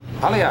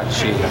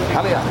Pagliacci,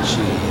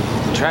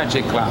 Pagliacci,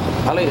 tragic clown,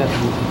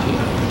 Pagliacci.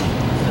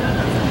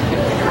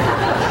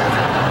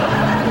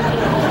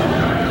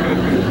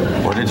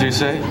 What did you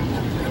say?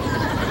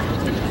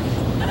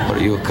 What,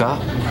 are you a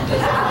cop?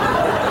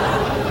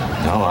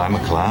 No, I'm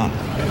a clown.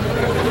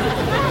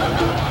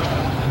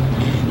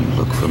 You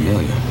look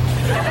familiar.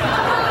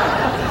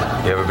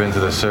 You ever been to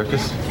the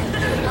circus?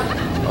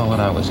 Oh,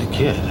 when I was a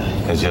kid.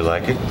 Did you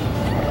like it?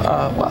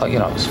 Well, you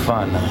know, it was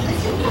fun.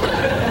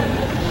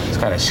 I was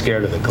kind of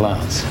scared of the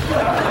clowns.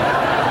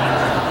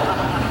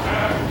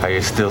 Are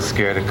you still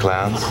scared of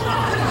clowns?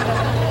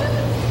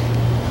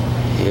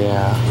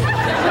 Yeah.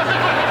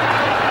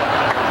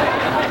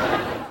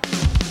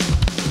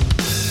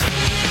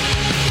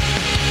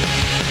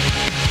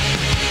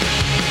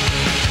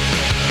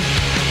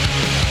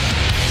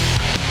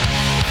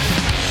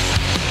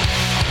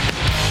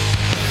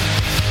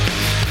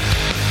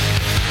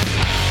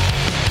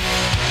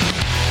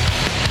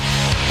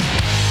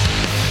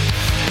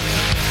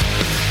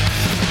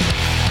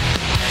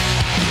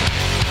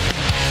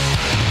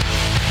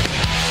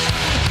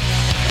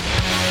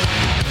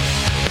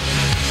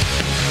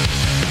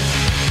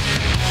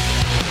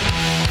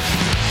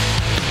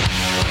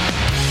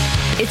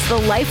 It's the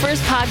LIFERS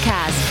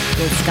podcast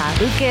with Scott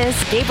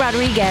Lucas, Gabe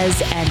Rodriguez,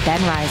 and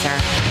Ben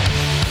Reiser.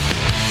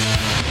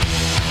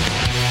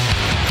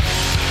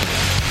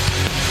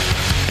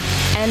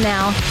 And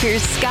now,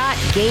 here's Scott,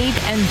 Gabe,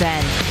 and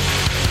Ben.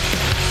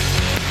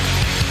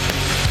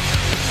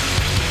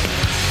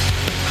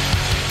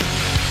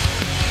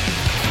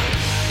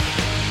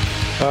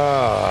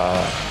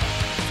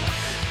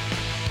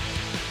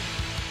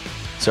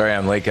 Sorry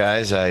I'm late,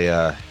 guys.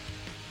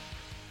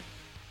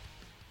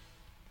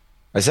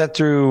 I sat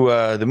through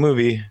the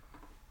movie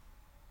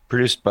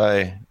produced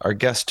by our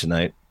guest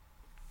tonight,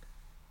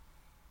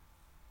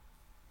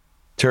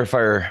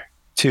 Terrifier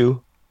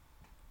 2.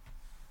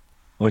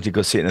 I went to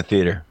go see it in a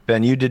theater.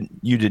 Ben, you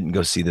didn't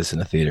go see this in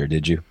a theater,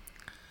 did you?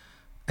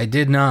 I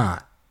did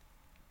not,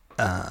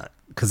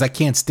 because I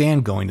can't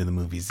stand going to the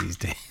movies these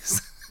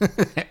days.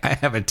 I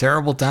have a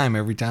terrible time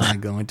every time I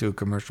go into a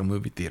commercial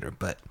movie theater,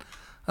 but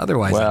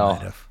otherwise I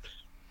might have.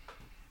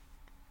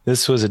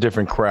 This was a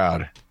different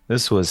crowd.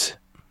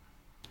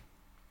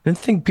 Didn't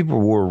think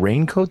people wore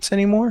raincoats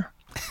anymore.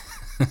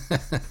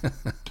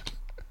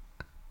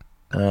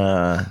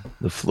 The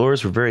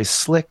floors were very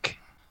slick.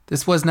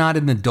 This was not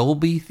in the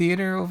Dolby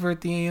Theater over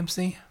at the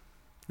AMC?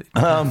 The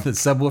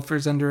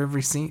subwoofers under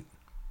every seat?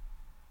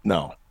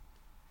 No.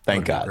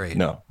 Thank God. Great.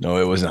 No,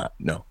 it was not.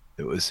 No,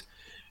 it was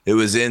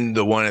in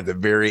the one at the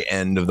very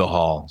end of the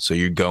hall. So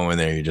you go in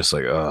there, you're just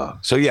like, oh.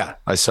 So yeah,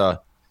 I saw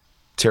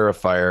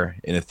Terrifier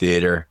in a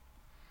theater,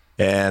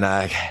 and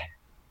I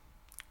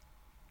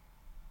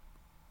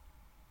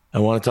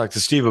want to talk to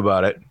Steve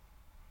about it.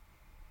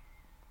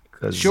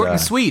 Short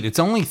and sweet. It's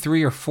only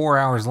 3 or 4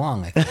 hours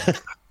long, I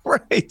think.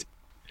 Right.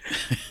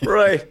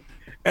 Right.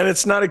 And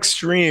it's not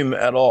extreme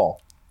at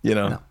all. You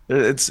know, no.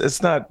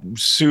 It's not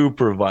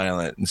super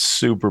violent and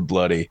super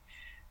bloody.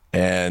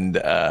 And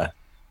I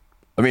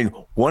mean,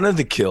 one of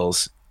the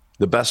kills,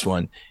 the best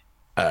one,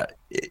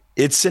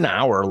 it's an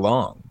hour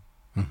long.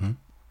 Mm-hmm.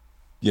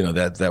 You know,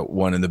 that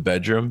one in the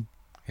bedroom.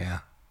 Yeah.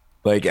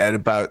 Like at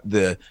about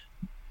the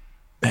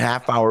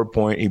half-hour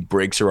point, he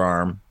breaks her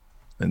arm,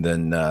 and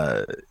then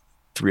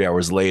 3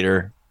 hours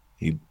later,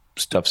 he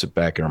stuffs it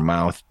back in her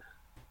mouth.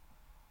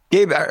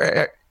 Gabe,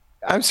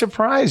 I'm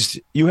surprised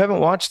you haven't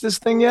watched this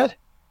thing yet.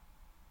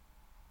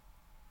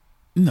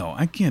 No,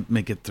 I can't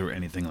make it through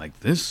anything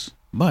like this,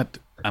 but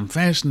I'm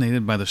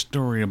fascinated by the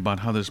story about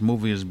how this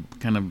movie is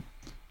kind of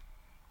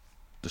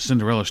the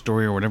Cinderella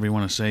story, or whatever you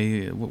want to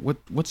say.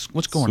 What's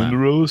going on?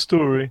 Cinderella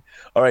story.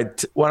 All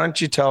right, why don't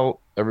you tell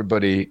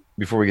everybody,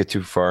 before we get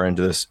too far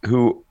into this,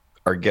 who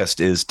our guest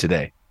is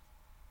today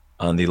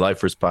on the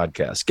LIFERS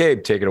podcast.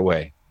 Gabe, take it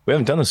away. We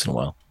haven't done this in a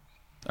while.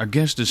 Our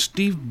guest is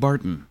Steve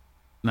Barton.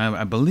 Now,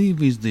 I believe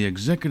he's the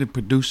executive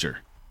producer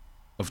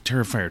of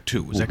Terrifier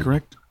 2. Is that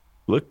correct?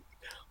 Look.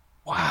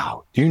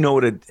 Wow. Do you know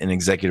what an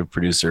executive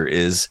producer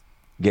is,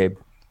 Gabe?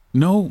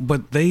 No,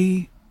 but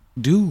they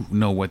do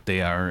know what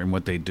they are and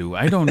what they do.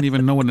 I don't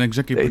even know what an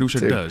executive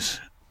producer does.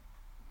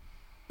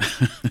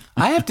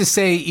 I have to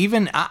say,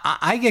 even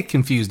I get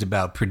confused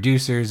about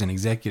producers and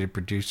executive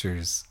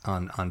producers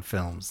on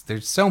films.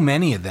 There's so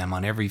many of them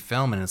on every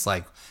film, and it's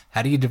like,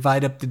 how do you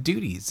divide up the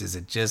duties? Is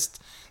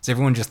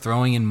everyone just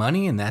throwing in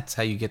money and that's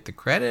how you get the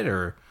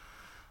credit?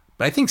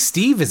 But I think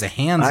Steve is a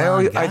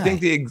hands-on guy. I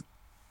think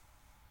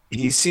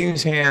he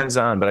seems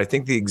hands-on, but I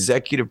think the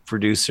executive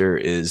producer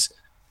is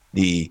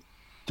the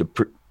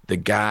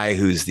guy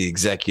who's the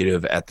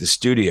executive at the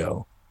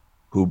studio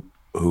who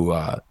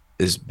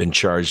has been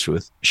charged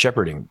with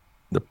shepherding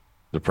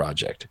the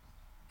project.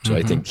 So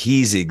I think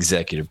he's the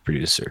executive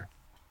producer.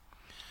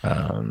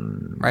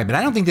 Right, but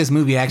I don't think this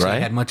movie actually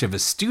had much of a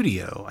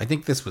studio. I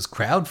think this was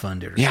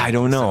crowdfunded. Yeah, I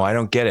don't know. I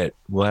don't get it.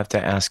 We'll have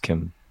to ask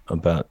him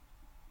about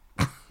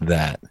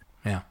that.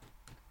 Yeah.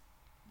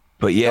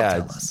 But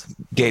yeah,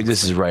 Gabe,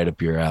 this is right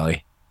up your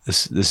alley.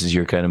 This is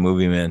your kind of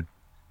movie, man.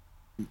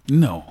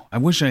 No, I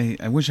wish I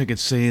could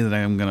say that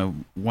I'm gonna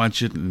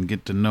watch it and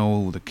get to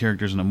know the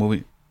characters in the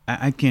movie.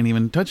 I can't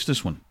even touch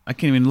this one. I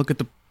can't even look at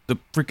the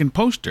freaking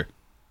poster.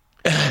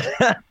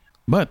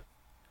 But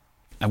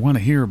I want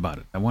to hear about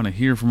it. I want to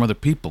hear from other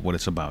people what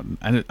it's about.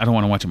 I don't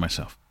want to watch it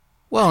myself.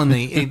 Well, and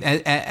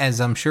as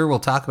I'm sure we'll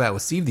talk about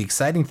with Steve, the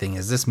exciting thing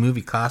is this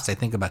movie cost, I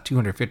think, about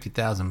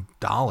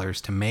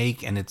 $250,000 to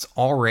make, and it's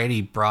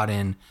already brought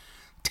in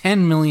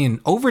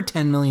over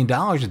 $10 million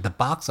at the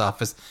box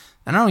office.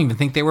 And I don't even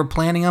think they were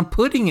planning on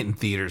putting it in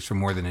theaters for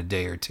more than a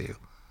day or two.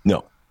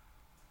 No.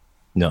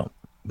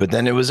 But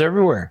then it was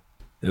everywhere.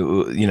 It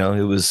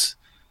was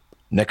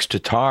next to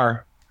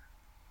Tar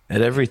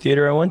at every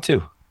theater I went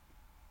to.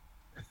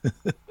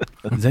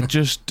 Is that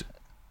just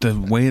the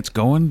way it's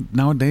going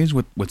nowadays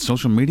with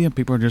social media?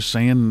 People are just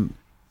saying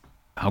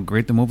how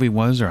great the movie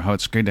was or how it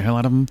scared the hell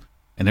out of them,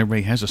 and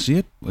everybody has to see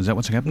it? Is that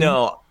what's happening?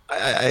 No,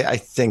 I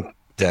think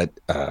that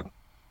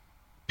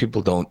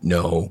people don't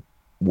know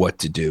what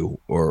to do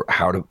or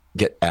how to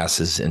get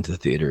asses into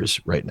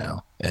theaters right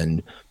now.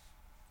 And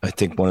I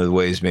think one of the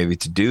ways maybe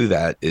to do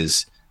that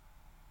is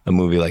a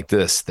movie like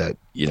this that,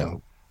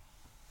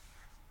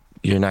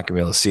 you're not going to be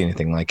able to see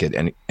anything like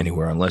it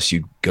anywhere unless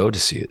you go to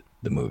see it,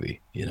 the movie,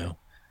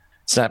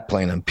 It's not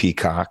playing on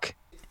Peacock.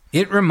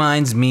 It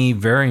reminds me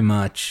very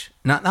much,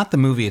 not the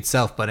movie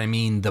itself, but I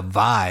mean the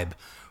vibe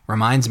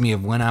reminds me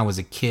of when I was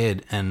a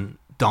kid and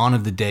Dawn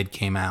of the Dead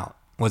came out.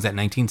 Was that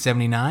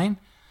 1979?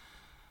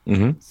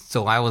 Mm-hmm.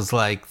 So I was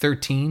like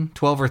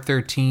 12 or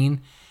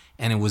 13,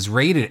 and it was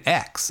rated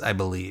X, I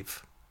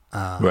believe.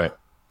 Right.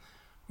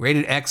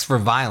 Rated X for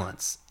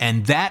violence.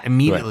 And that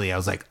immediately, right. I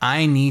was like,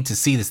 I need to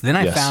see this. Then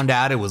I found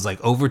out it was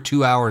like over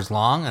 2 hours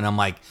long, and I'm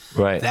like,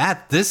 right.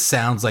 This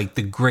sounds like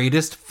the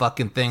greatest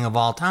fucking thing of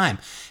all time.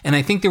 And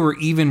I think there were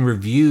even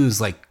reviews,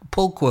 like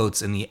pull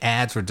quotes in the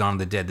ads for Dawn of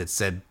the Dead that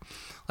said,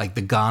 like,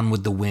 the Gone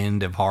with the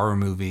Wind of horror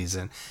movies.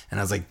 And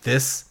I was like,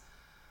 this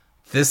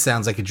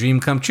sounds like a dream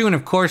come true. And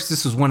of course,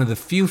 this was one of the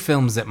few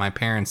films that my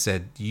parents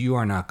said, you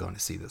are not going to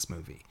see this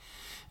movie.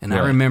 And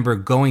right. I remember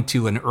going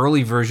to an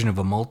early version of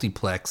a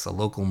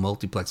local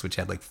multiplex, which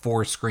had like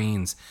 4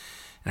 screens.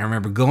 And I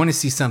remember going to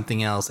see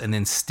something else and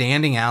then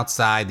standing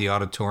outside the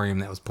auditorium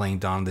that was playing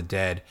Dawn of the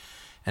Dead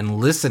and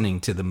listening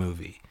to the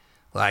movie.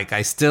 Like,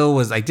 I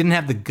didn't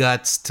have the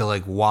guts to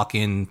like walk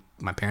in.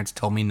 My parents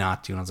told me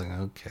not to. And I was like,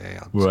 okay,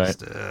 I'll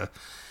just,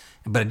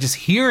 But just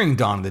hearing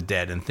Dawn of the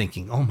Dead and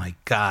thinking, oh my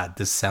God,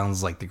 this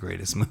sounds like the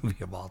greatest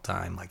movie of all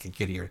time. Like, I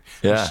could hear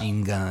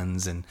machine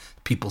guns and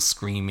people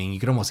screaming. You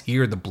could almost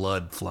hear the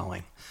blood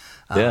flowing.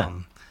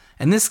 And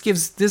this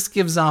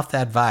gives off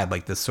that vibe,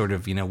 like this sort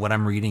of, what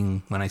I'm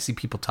reading when I see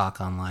people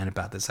talk online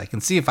about this. I can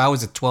see if I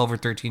was a 12 or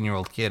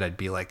 13-year-old kid, I'd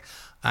be like,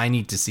 I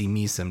need to see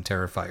me some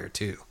Terrifier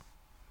 2.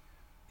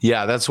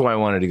 Yeah, that's why I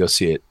wanted to go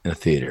see it in a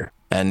theater.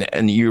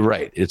 And you're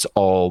right. It's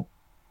all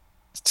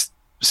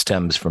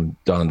stems from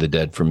Dawn of the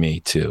Dead for me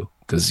too,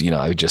 because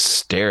I would just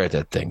stare at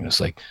that thing.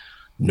 It's like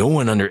no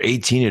one under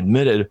 18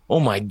 admitted, oh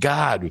my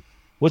God,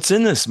 what's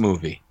in this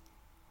movie,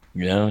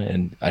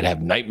 and I'd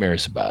have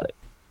nightmares about it.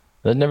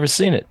 I'd never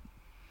seen it.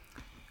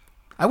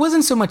 I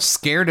wasn't so much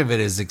scared of it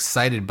as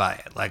excited by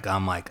it. Like,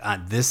 I'm like,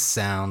 this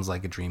sounds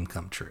like a dream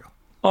come true.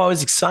 Oh, I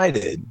was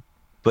excited,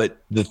 but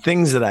the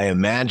things that I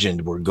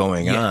imagined were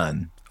going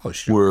on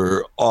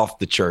were off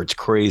the charts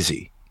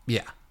crazy.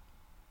 Yeah.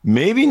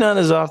 Maybe not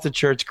as off the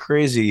charts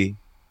crazy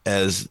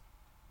as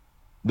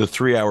the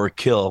 3-hour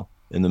kill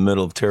in the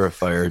middle of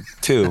Terrifier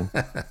 2.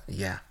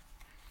 Yeah.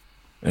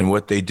 And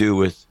what they do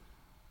with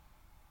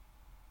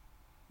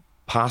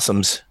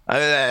possums.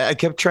 I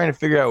kept trying to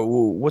figure out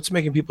what's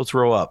making people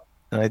throw up.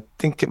 And I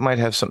think it might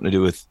have something to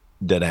do with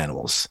dead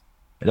animals.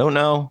 I don't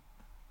know.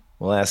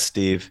 We'll ask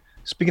Steve.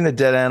 Speaking of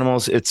dead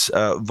animals, it's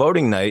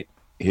voting night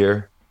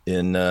here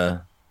in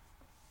the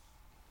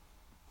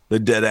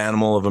dead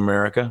animal of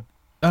America.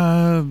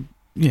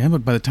 Yeah,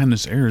 but by the time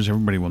this airs,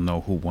 everybody will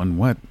know who won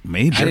what.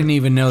 Maybe. I didn't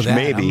even know that.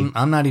 Maybe.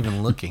 I'm not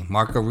even looking.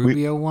 Marco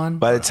Rubio won?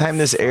 By the time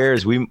this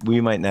airs,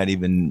 we might not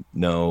even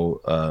know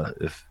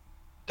if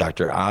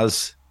Dr.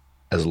 Oz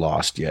has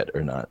lost yet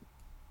or not.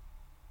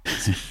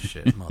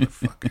 Shit,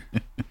 motherfucker.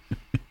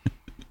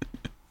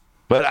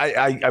 But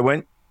I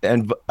went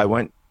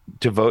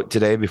to vote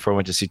today before I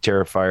went to see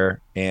Terrifier,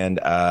 and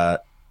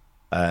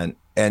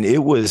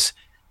it was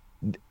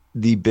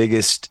the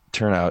biggest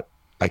turnout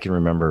I can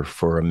remember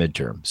for a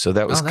midterm. So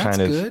that was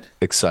kind of good.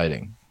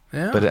 Exciting.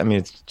 Yeah. But I mean,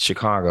 it's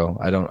Chicago.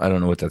 I don't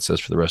know what that says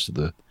for the rest of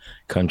the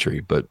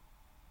country, but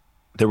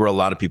there were a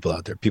lot of people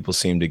out there. People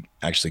seemed to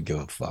actually give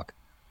a fuck.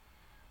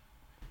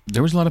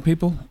 There was a lot of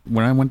people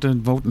when I went to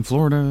vote in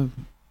Florida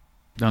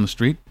down the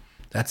street.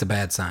 That's a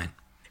bad sign.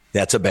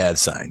 That's a bad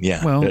sign.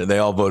 Yeah. Well, they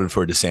all voted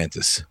for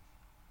DeSantis.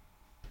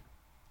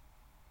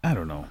 I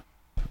don't know.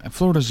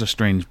 Florida's a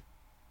strange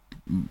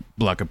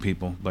block of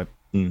people, but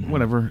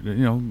whatever,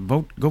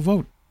 vote, go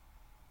vote.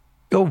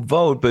 Go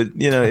vote, but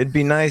it'd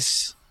be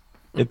nice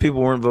if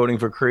people weren't voting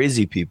for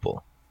crazy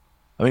people.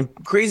 I mean,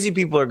 crazy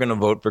people are going to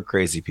vote for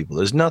crazy people.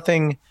 There's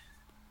nothing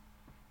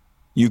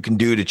you can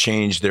do to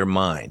change their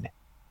mind.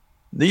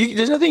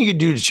 There's nothing you can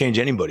do to change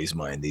anybody's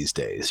mind these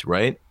days,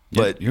 right?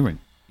 But you're right.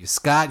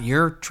 Scott,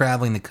 you're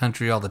traveling the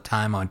country all the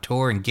time on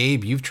tour, and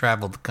Gabe, you've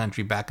traveled the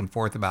country back and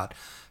forth about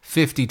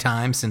 50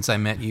 times since I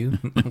met you,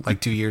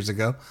 like 2 years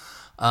ago.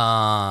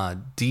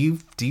 Do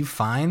you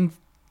find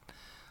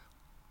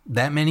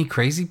that many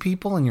crazy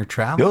people in your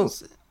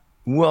travels?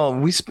 Well,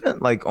 we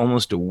spent like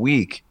almost a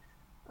week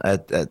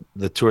at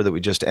the tour that we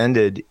just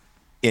ended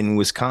in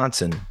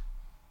Wisconsin,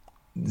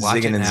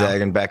 zigging and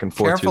zagging back and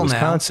forth through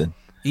Wisconsin.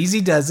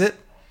 Easy does it.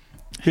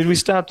 Dude, we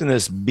stopped in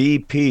this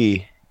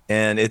BP,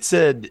 and it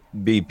said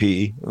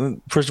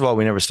BP. First of all,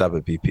 we never stop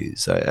at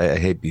BPs. I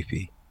hate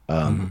BP,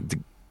 the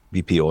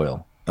BP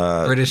oil.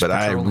 British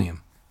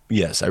Petroleum.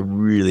 Yes, I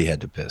really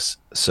had to piss.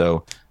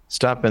 So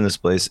stop in this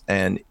place,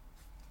 and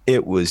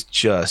it was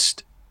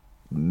just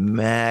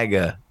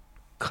MAGA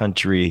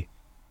country,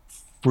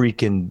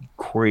 freaking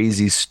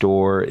crazy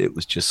store. It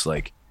was just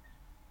like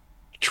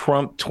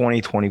Trump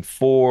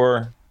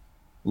 2024,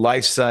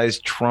 life-size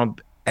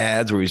Trump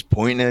ads where he's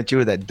pointing at you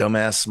with that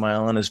dumbass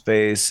smile on his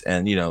face,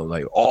 and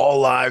like all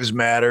lives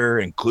matter,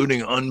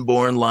 including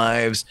unborn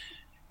lives.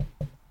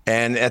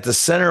 And at the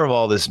center of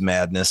all this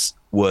madness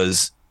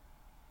was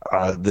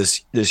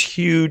this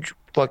huge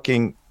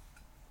fucking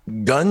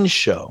gun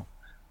show.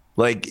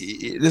 Like,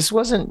 this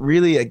wasn't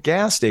really a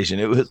gas station.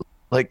 It was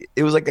like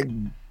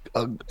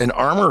an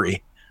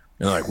armory.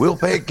 Like, we'll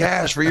pay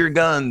cash for your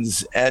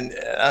guns. And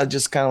I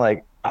just kind of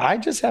like, I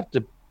just have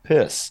to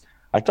piss.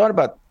 I thought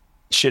about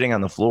shitting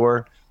on the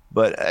floor,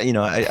 but I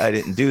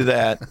didn't do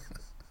that.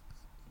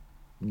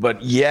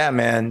 But yeah,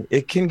 man,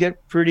 it can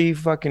get pretty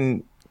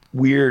fucking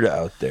weird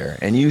out there.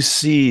 And you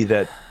see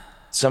that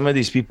some of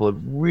these people have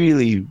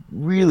really,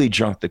 really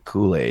drunk the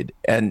Kool-Aid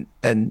and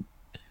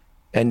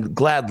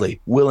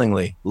gladly,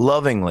 willingly,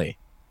 lovingly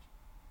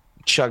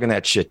chugging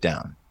that shit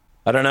down.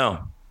 I don't know.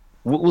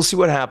 We'll see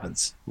what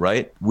happens,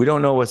 right? We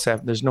don't know what's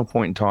happening. There's no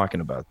point in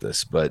talking about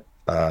this, but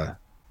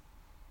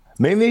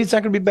maybe it's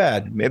not going to be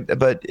bad.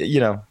 But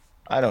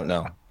I don't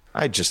know.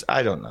 I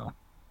don't know.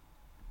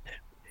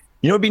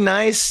 It'd be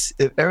nice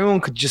if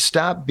everyone could just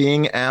stop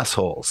being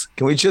assholes.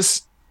 Can we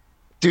just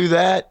do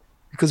that?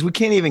 Because we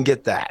can't even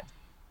get that.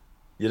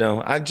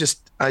 I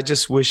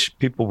just wish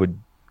people would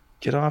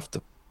get off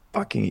the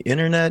fucking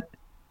internet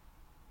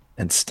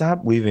and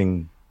stop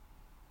leaving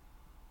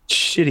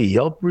shitty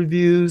Yelp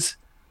reviews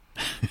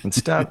and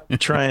stop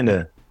trying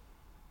to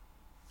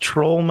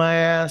troll my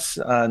ass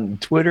on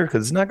Twitter,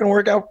 because it's not going to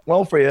work out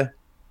well for you.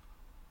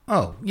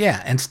 Oh,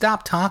 yeah, and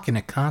stop talking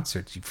at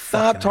concerts, you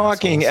Stop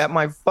talking assholes. at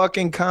my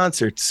fucking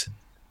concerts.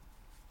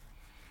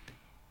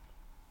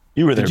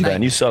 You were there,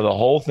 Ben. You saw the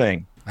whole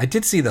thing. I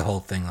did see the whole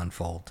thing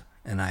unfold,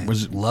 and I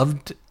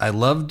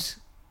loved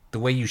the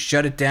way you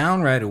shut it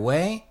down right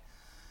away.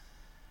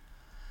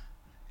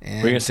 And,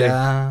 what are you gonna say?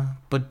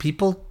 But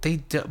people,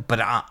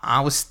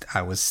 I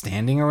was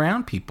standing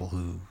around people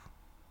who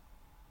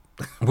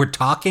were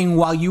talking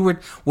while you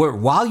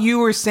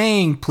were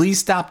saying, please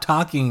stop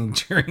talking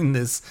during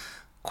this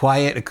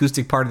quiet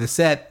acoustic part of the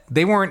set.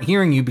 They weren't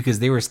hearing you because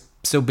they were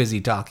so busy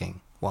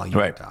talking while you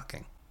were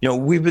talking.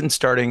 We've been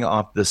starting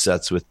off the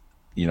sets with,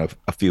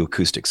 a few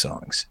acoustic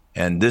songs.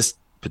 And this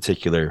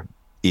particular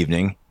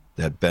evening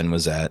that Ben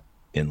was at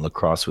in La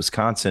Crosse,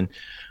 Wisconsin,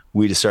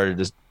 we decided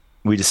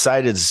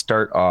to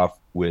start off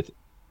with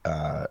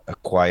a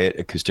quiet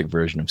acoustic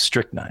version of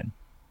Strychnine.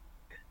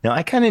 Now,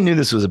 I kind of knew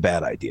this was a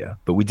bad idea,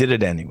 but we did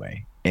it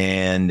anyway.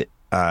 And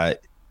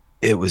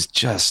it was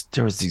just,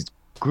 there was these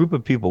group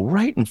of people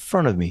right in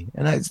front of me.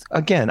 And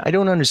I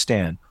don't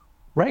understand.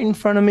 Right in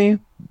front of me?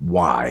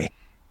 Why?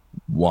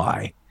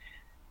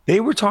 They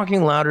were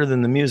talking louder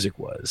than the music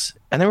was.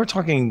 And they were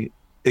talking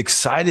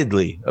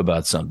excitedly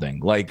about something.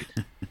 Like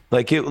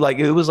it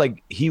was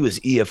like he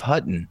was E.F.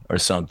 Hutton or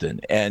something.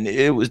 And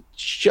it was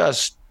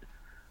just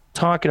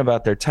talking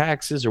about their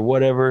taxes or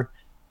whatever.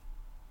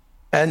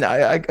 And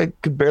I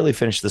could barely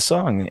finish the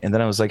song. And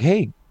then I was like,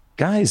 hey,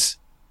 guys,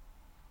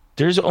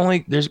 we're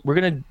going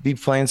to be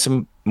playing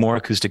some more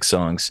acoustic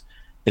songs.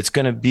 It's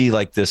going to be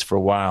like this for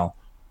a while.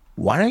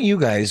 Why don't you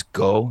guys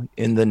go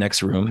in the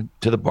next room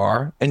to the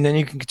bar, and then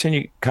you can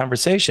continue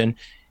conversation,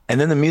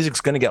 and then the music's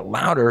going to get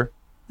louder,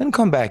 then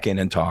come back in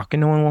and talk,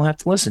 and no one will have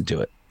to listen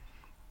to it.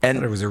 And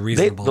it was a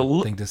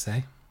reasonable thing to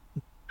say.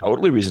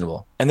 Totally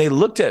reasonable. And they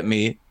looked at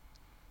me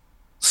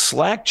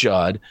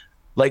slack-jawed,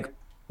 like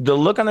the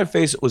look on their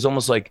face was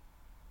almost like,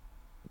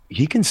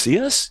 he can see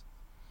us?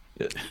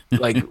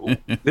 Like,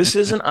 this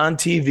isn't on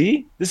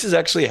TV? This is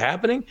actually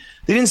happening?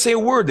 They didn't say a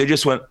word. They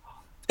just went,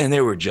 and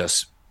they were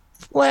just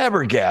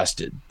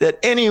flabbergasted that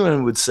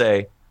anyone would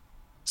say,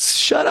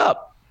 shut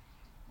up,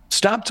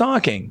 stop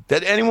talking,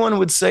 that anyone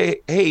would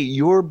say, hey,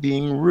 you're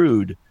being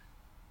rude.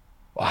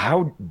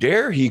 How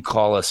dare he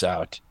call us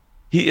out?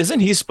 Isn't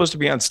he supposed to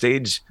be on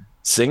stage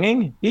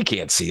singing? He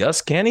can't see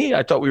us, can he?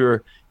 I thought we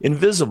were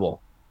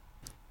invisible.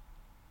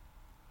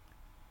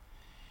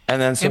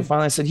 And then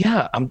finally I said,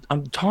 yeah,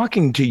 I'm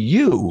talking to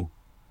you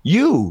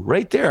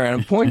right there. And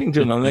I'm pointing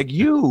to him. I'm like,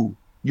 you're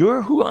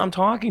who I'm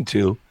talking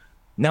to.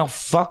 Now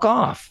fuck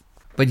off.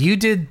 But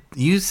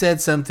you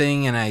said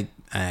something, and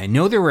I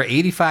know there were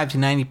 85 to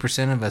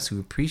 90% of us who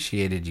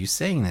appreciated you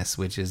saying this,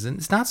 which is,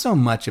 it's not so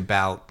much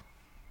about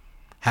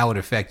how it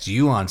affects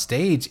you on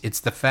stage. It's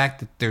the fact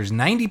that there's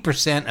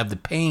 90% of the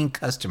paying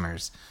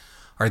customers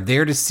are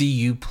there to see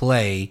you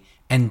play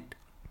and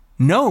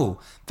know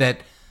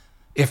that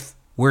if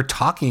we're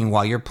talking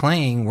while you're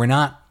playing, we're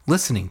not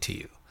listening to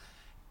you.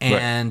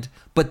 And,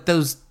 but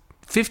those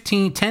 10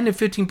 to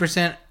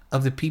 15%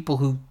 of the people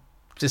who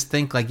just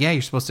think like, yeah,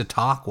 you're supposed to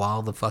talk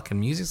while the fucking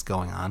music's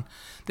going on.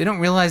 They don't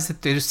realize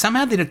that they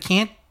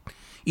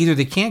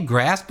can't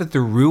grasp that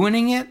they're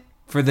ruining it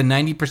for the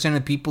 90%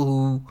 of people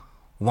who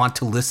want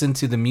to listen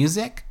to the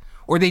music,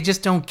 or they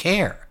just don't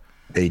care.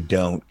 They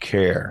don't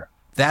care.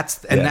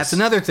 That's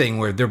another thing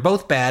where they're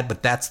both bad,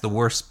 but that's the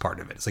worst part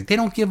of it. It's like they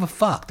don't give a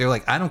fuck. They're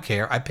like, I don't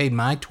care. I paid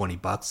my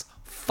 $20.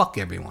 Fuck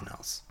everyone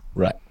else.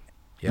 Right.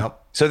 Yep.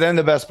 So then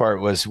the best part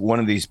was one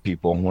of these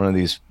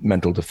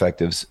mental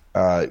defectives,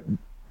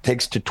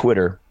 takes to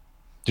Twitter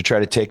to try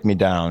to take me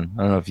down.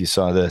 I don't know if you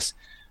saw this,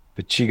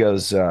 but she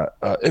goes,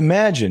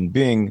 imagine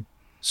being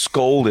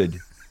scolded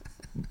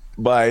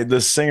by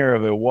the singer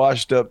of a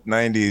washed up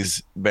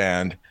 90s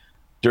band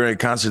during a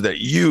concert that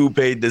you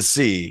paid to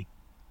see.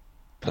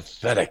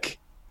 Pathetic.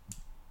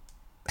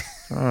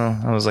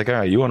 I was like, all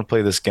right, you want to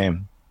play this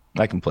game?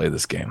 I can play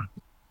this game.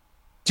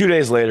 2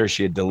 days later,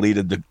 she had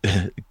deleted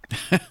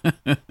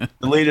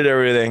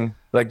everything.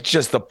 Like,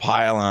 just the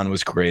pile on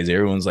was crazy.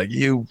 Everyone's like,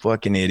 you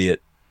fucking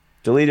idiot.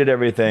 Deleted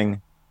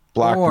everything.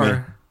 Blocked me.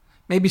 Or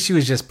maybe she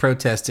was just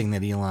protesting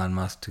that Elon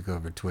Musk took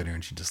over Twitter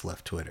and she just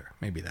left Twitter.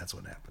 Maybe that's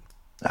what happened.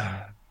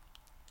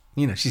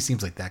 You know, she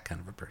seems like that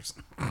kind of a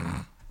person.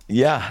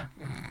 Yeah.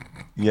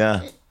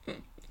 Yeah.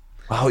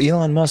 Wow,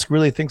 Elon Musk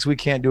really thinks we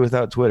can't do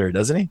without Twitter,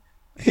 doesn't he?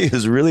 He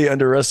has really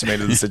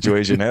underestimated the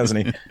situation,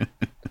 hasn't he?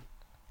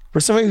 For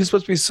somebody who's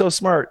supposed to be so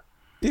smart,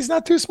 he's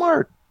not too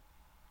smart.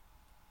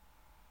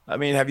 I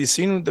mean, have you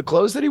seen the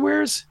clothes that he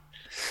wears?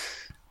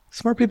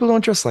 Smart people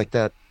don't dress like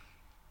that.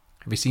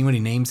 Have you seen what he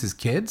names his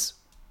kids?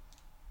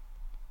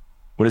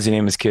 What does he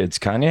name his kids?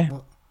 Kanye?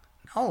 Well,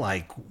 no,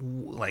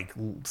 like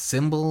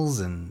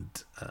symbols and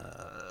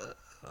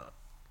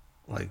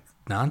like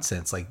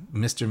nonsense, like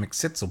Mr.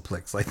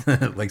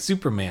 McSitzleplex, like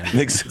Superman.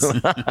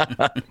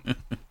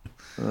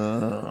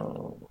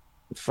 Oh,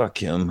 fuck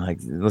him! Like,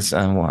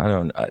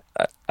 listen,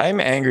 I'm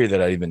angry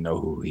that I even know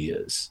who he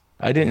is.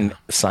 I didn't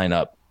sign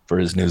up for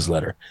his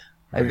newsletter.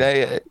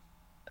 Right.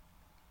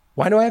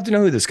 Why do I have to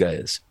know who this guy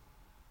is?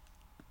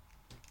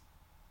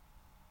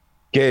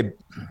 Gabe,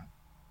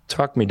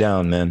 talk me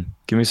down, man.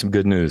 Give me some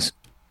good news.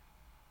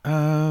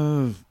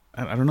 I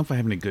don't know if I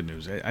have any good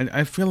news.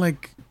 I feel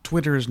like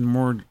Twitter is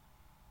more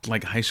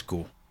like high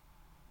school.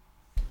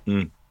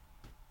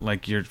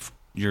 Like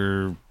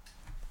you're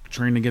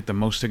trying to get the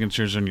most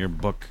signatures on your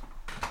book,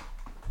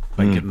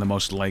 like getting the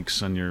most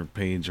likes on your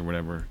page or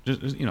whatever.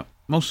 Just, you know,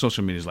 most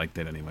social media is like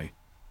that anyway.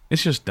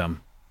 It's just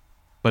dumb.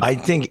 But I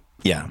think,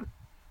 yeah.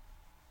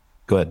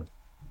 Go ahead.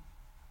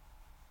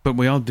 But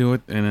we all do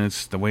it, and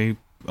it's the way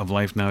of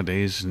life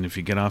nowadays. And if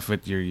you get off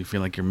it, you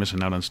feel like you're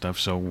missing out on stuff.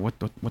 So what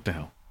the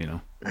hell, you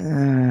know?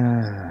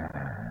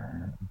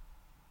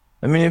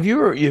 I mean, if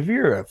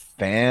you're a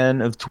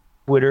fan of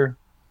Twitter,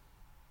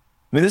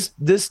 I mean,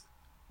 this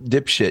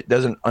dipshit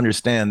doesn't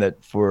understand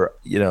that for,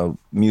 you know,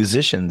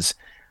 musicians,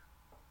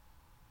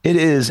 it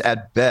is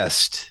at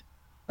best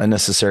a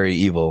necessary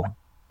evil,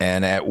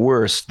 and at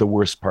worst, the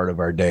worst part of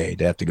our day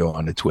to have to go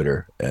onto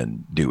Twitter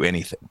and do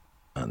anything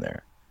on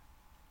there.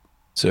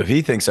 So if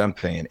he thinks I'm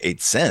paying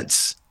 8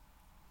 cents,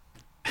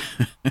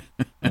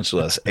 much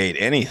less 8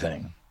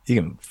 anything, he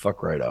can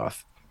fuck right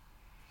off.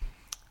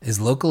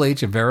 Is Local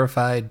H a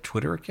verified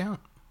Twitter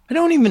account? I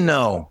don't even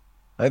know.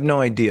 I have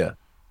no idea.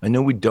 I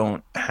know we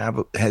don't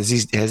have. Has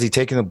he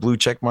taken the blue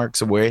check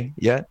marks away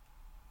yet?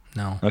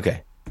 No.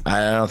 Okay.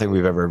 I don't think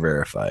we've ever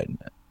verified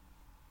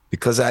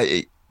because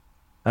I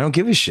don't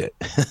give a shit.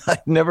 I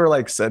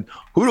never said,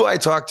 who do I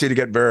talk to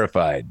get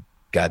verified?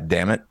 God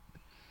damn it.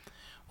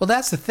 Well,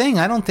 that's the thing.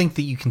 I don't think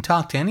that you can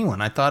talk to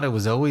anyone. I thought it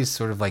was always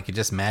sort of like it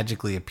just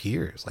magically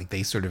appears. Like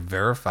they sort of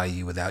verify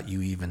you without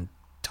you even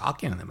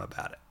talking to them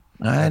about it.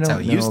 That's how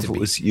it used to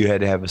be. You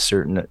had to have a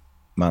certain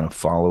amount of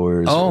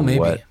followers. Oh, maybe.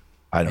 What.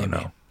 I don't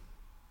know.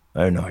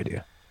 I have no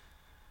idea.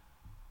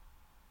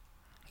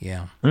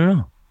 Yeah. I don't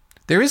know.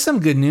 There is some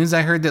good news.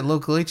 I heard that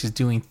Local H is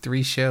doing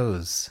 3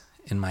 shows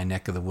in my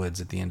neck of the woods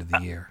at the end of the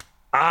year.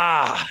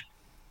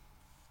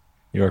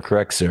 You are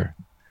correct, sir.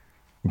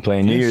 We're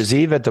playing New Year's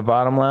Eve at the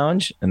Bottom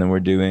Lounge, and then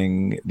we're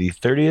doing the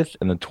 30th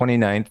and the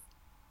 29th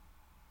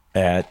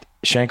at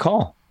Shank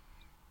Hall.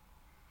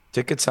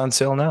 Tickets on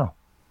sale now.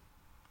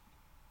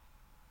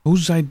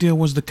 Whose idea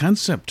was the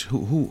concept?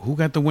 Who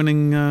got the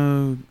winning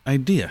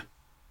idea?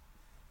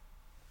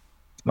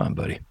 Come on,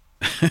 buddy.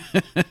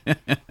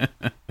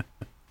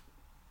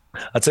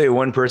 I'll tell you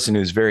one person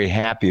who's very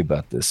happy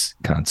about this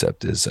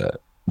concept is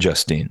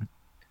Justine.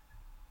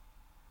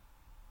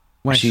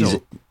 Why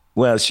so?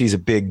 Well, she's a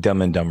big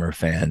Dumb and Dumber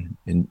fan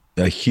and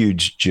a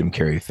huge Jim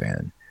Carrey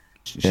fan.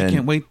 She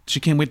can't wait. She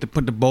can't wait to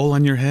put the bowl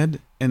on your head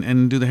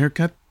and do the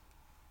haircut.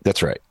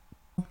 That's right.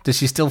 Does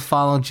she still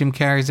follow Jim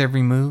Carrey's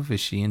every move? Is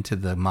she into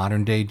the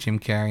modern day Jim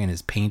Carrey and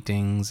his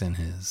paintings and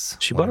his...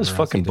 She bought his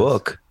whatever else he fucking does?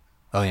 book.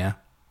 Oh, yeah?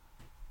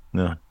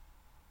 Yeah.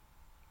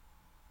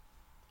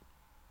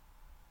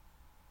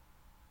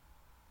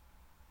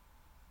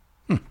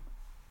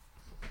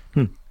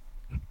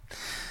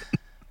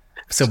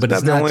 So, but Not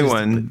it's the not only just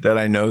one that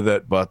I know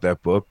that bought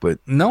that book, but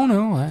No,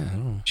 I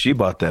don't. she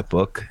bought that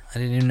book. I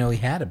didn't even know he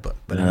had a book.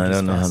 But And I'm I just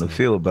don't know how to fascinated.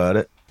 feel about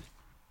it.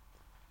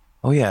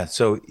 Oh, yeah.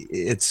 So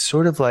it's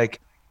sort of like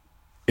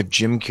if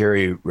Jim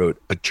Carrey wrote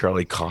a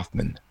Charlie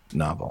Kaufman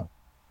novel.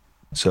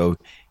 So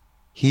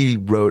he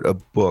wrote a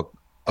book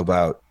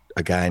about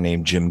a guy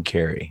named Jim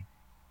Carrey,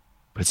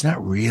 but it's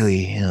not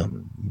really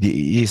him.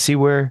 You see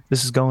where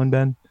this is going,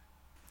 Ben?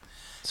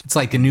 It's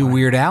like the new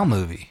Weird Al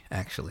movie,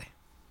 actually.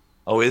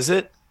 Oh, is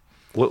it?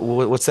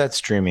 What's that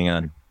streaming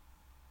on?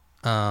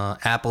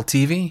 Apple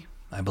TV,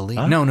 I believe.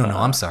 Huh? No,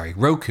 I'm sorry.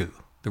 Roku.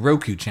 The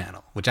Roku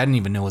channel, which I didn't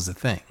even know was a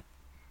thing.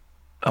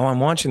 Oh, I'm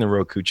watching the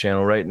Roku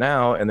channel right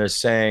now, and they're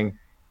saying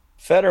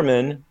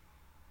Fetterman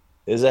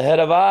is ahead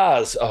of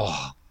Oz.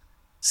 Oh,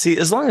 see,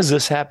 as long as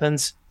this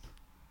happens,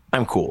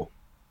 I'm cool.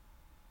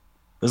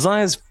 As long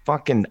as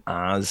fucking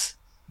Oz.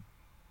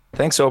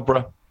 Thanks,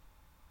 Oprah.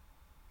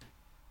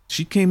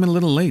 She came a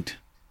little late.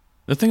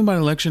 The thing about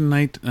election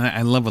night, and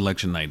I love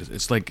election night.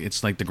 It's like the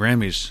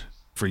Grammys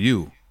for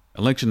you.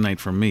 Election night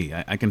for me.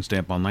 I can stay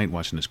up all night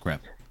watching this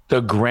crap.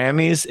 The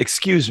Grammys,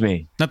 excuse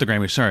me. Not the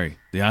Grammys, sorry,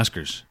 the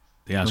Oscars.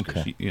 The Oscars.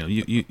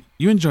 Okay.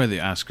 You enjoy the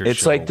Oscars. It's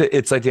show. like the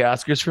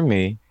Oscars for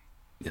me,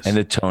 Yes. and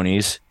the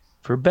Tonys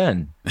for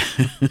Ben.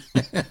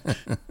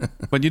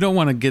 But you don't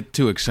want to get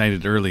too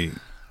excited early.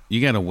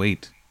 You got to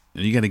wait.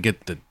 You got to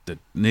get the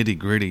nitty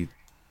gritty,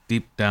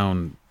 deep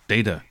down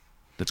data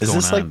that's Is going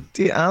this on. like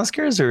the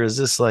Oscars, or is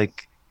this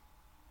like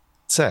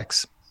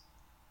sex?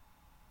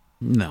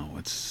 No,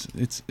 it's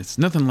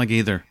nothing like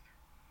either.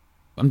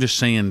 I'm just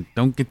saying,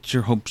 don't get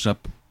your hopes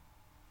up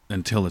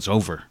until it's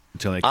over,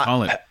 until they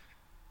call it.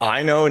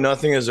 I know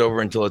nothing is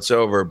over until it's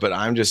over, but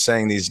I'm just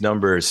saying these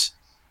numbers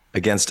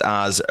against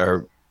Oz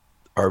are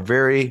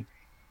very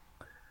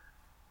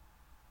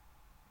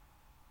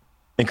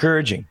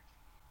encouraging.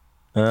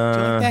 Do you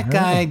like that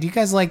guy? Do you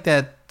guys like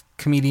that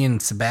comedian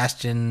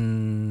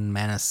Sebastian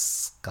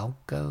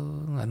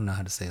Maniscalco? I don't know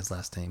how to say his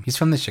last name. He's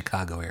from the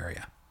Chicago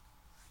area.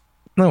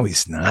 No,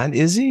 he's not,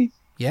 is he?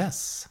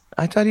 Yes.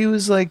 I thought he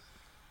was like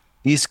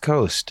East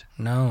Coast.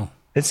 No.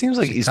 It seems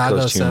like Chicago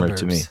East Coast humor suburbs.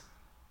 to me.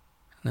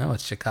 No,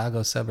 it's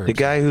Chicago suburbs. The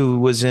guy who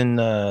was in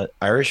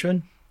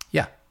Irishman?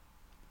 Yeah.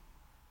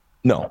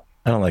 No,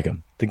 I don't like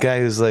him. The guy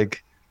who's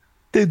like,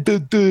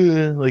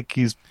 like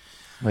he's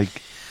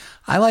like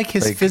I like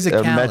his a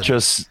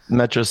physicality.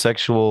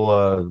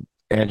 metrosexual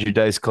Andrew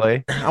Dice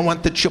Clay. I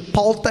went to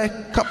Chipotle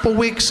a couple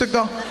weeks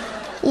ago.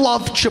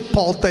 Love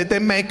Chipotle. They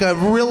make a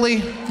really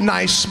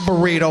nice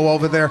burrito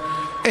over there.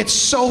 It's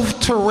so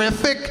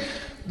terrific.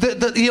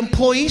 The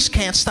employees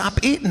can't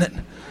stop eating it.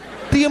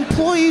 The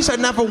employees are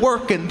never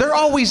working. They're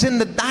always in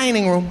the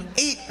dining room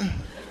eating.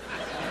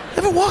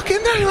 Ever walk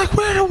in there, you're like,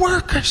 where are the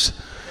workers?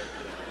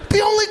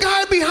 The only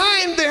guy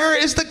behind there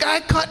is the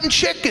guy cutting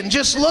chicken,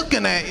 just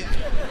looking at you.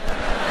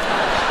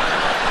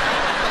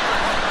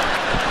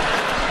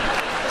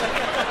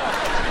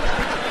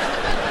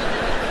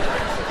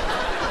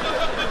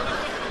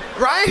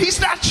 Right? He's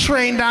not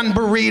trained on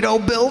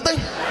burrito building.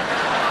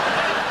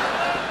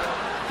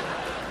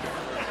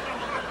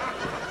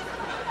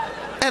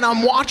 And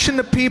I'm watching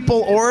the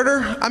people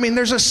order. I mean,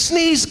 there's a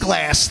sneeze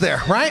glass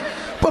there, right?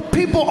 But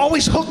people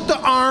always hook the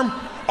arm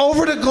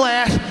over the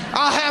glass.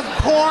 I'll have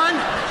corn.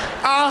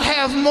 I'll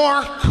have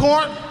more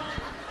corn.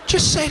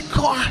 Just say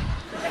corn.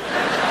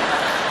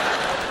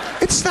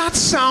 It's not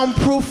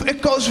soundproof.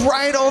 It goes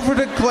right over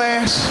the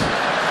glass.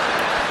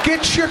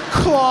 Get your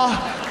claw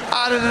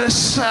out of the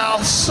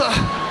salsa.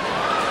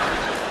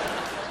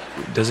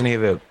 Doesn't he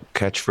have a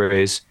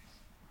catchphrase?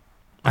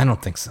 I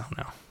don't think so,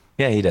 no.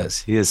 Yeah, he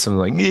does. He has something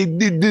like. No,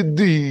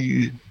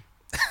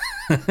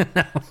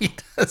 he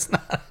does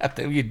not have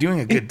to. You're doing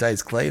a good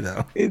Dice Clay,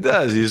 though. He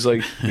does. He's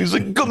like,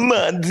 come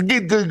on,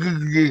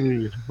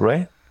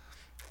 right?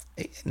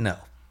 No.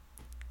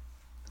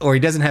 Or he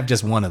doesn't have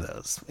just one of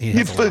those. He You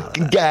has a lot of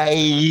fucking that.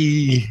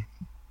 guy.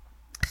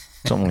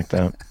 Something like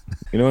that.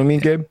 You know what I mean,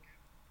 Gabe?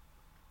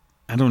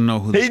 I don't know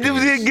who Hey,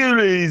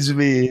 this is.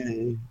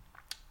 me.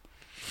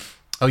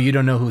 Oh, you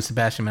don't know who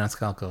Sebastian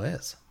Maniscalco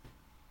is?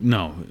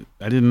 No,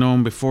 I didn't know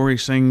him before he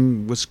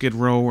sang with Skid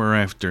Row or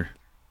after.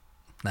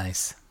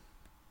 Nice.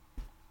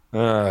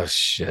 Oh,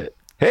 shit.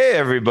 Hey,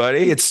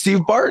 everybody. It's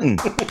Steve Barton.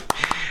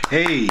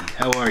 Hey,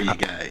 how are you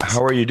guys?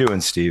 How are you doing,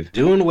 Steve?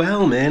 Doing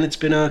well, man. It's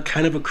been a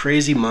kind of a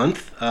crazy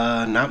month.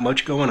 Not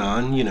much going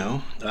on, you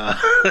know.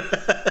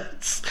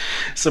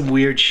 Some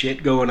weird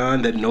shit going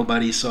on that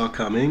nobody saw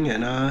coming.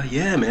 And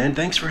yeah, man,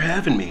 thanks for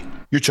having me.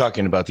 You're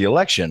talking about the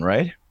election,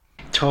 right?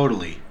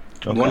 Totally.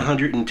 Okay.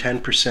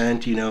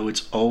 110%. You know,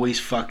 it's always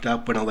fucked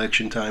up when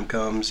election time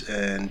comes,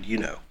 and you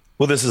know.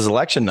 Well, this is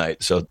election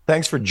night, so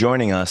thanks for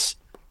joining us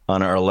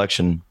on our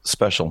election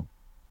special.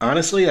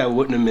 Honestly, I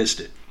wouldn't have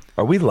missed it.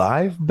 Are we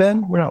live,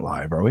 Ben? We're not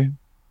live, are we?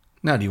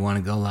 No, do you want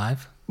to go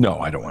live? No,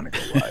 I don't want to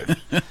go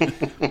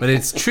live. But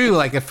it's true.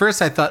 Like at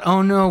first I thought,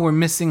 oh no, we're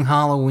missing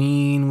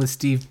Halloween with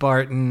Steve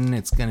Barton.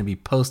 It's going to be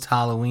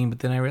post-Halloween. But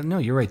then I realized, no,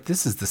 you're right.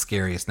 This is the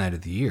scariest night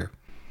of the year.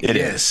 It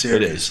is.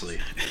 Seriously.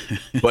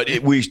 But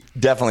we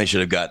definitely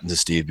should have gotten to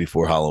Steve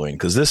before Halloween,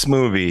 because this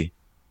movie,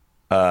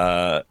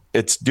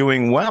 it's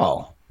doing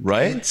well,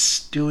 right?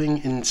 It's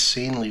doing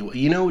insanely well.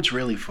 You know what's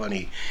really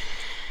funny?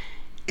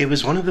 It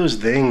was one of those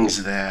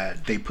things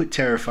that they put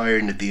Terrifier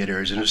into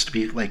theaters, and it was to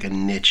be like a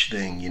niche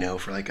thing, you know,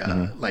 for like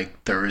a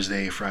like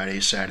Thursday, Friday,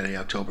 Saturday,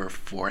 October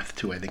 4th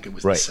to I think it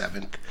was the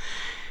 7th.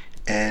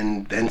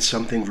 And then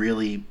something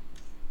really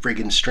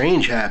friggin'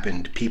 strange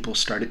happened. People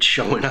started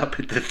showing up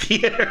at the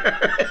theater.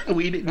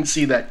 We didn't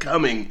see that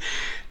coming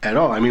at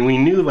all. I mean, we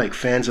knew like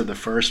fans of the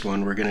first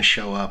one were going to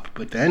show up,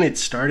 but then it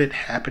started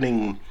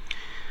happening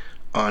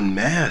en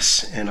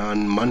masse. And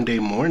on Monday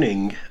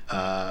morning,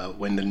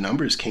 when the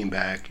numbers came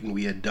back and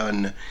we had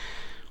done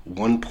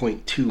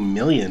 1.2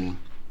 million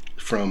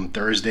from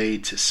Thursday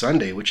to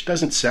Sunday, which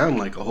doesn't sound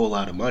like a whole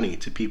lot of money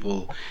to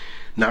people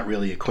not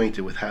really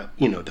acquainted with how,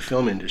 you know, the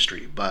film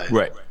industry, but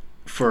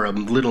for a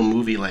little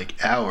movie like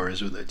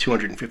ours with a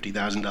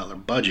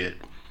 $250,000 budget,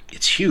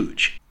 it's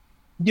huge.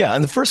 Yeah,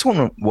 and the first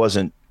one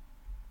wasn't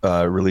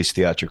released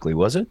theatrically,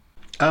 was it?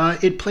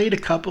 It played a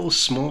couple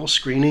small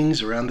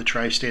screenings around the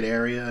tri-state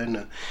area and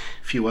a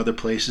few other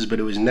places, but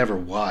it was never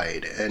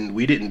wide. And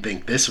we didn't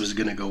think this was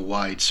going to go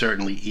wide,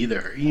 certainly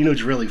either. You know,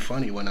 it's really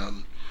funny when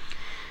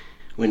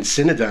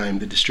Cinedigm,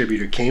 the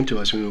distributor, came to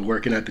us when we were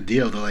working out the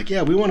deal. They're like,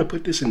 "Yeah, we want to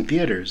put this in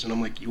theaters," and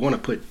I'm like, "You want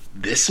to put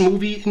this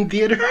movie in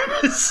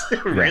theaters?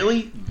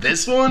 Really?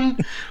 This one?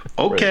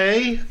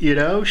 Okay, you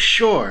know,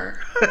 sure."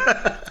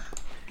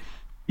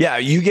 Yeah,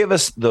 you gave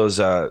us those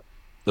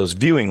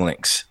viewing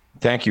links.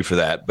 Thank you for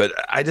that. But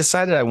I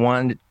decided I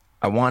wanted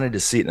to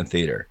see it in the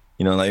theater.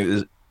 You know, like it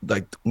was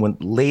like when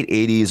late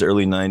 80s,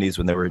 early 90s,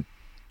 when they were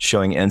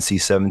showing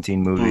NC-17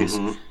 movies.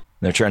 And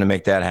they're trying to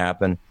make that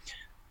happen.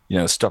 You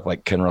know, stuff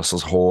like Ken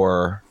Russell's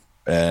Horror,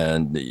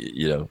 and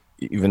you know,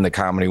 even the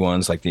comedy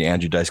ones like the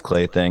Andrew Dice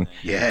Clay thing.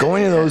 Yeah,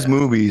 going to those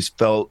movies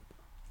felt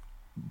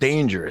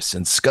dangerous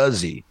and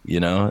scuzzy. You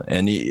know,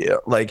 and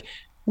like.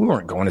 I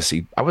wasn't going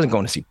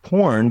to see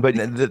porn, but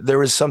there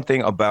was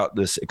something about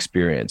this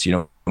experience. You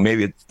know,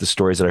 maybe it's the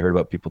stories that I heard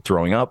about people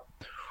throwing up,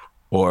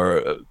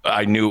 or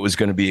I knew it was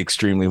going to be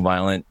extremely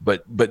violent,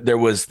 but there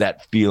was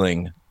that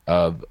feeling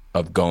of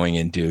going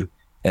into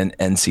an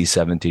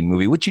NC-17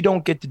 movie, which you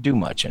don't get to do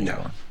much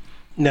anymore.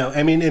 No,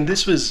 I mean, and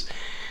this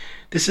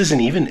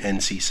isn't even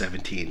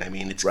NC-17. I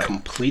mean, it's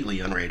completely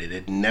unrated.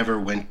 It never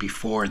went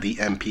before the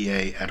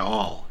MPA at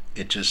all.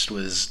 It just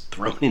was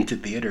thrown into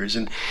theaters.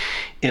 And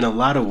in a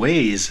lot of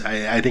ways,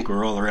 I think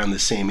we're all around the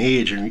same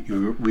age,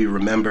 and we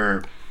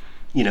remember,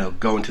 you know,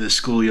 going to the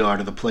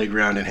schoolyard or the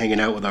playground and hanging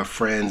out with our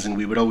friends, and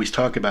we would always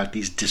talk about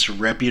these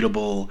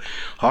disreputable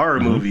horror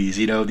movies,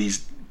 you know,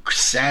 these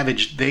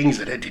savage things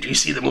that, did you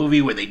see the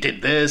movie where they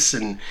did this?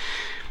 And,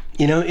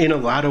 you know, in a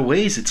lot of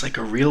ways, it's like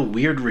a real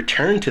weird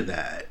return to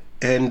that.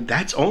 And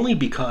that's only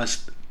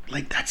because,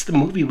 like, that's the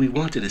movie we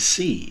wanted to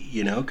see,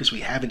 you know, because we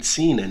haven't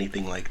seen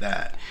anything like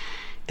that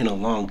in a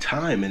long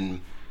time.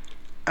 And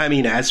I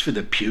mean, as for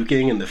the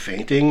puking and the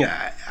fainting,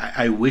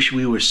 I wish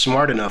we were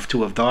smart enough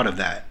to have thought of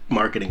that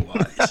marketing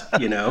wise,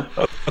 you know.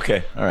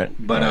 Okay, all right.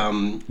 But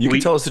you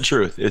can tell us the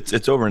truth.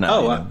 It's over now.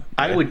 Oh, you know?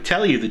 I would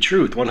tell you the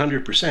truth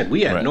 100%.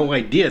 We had no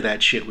idea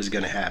that shit was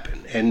going to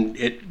happen, and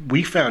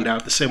we found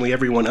out the same way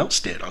everyone else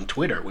did on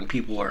Twitter when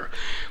people were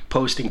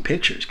posting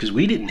pictures, because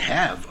we didn't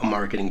have a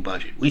marketing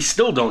budget. We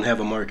still don't have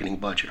a marketing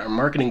budget. Our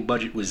marketing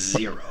budget was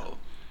zero.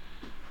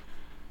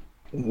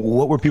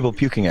 What were people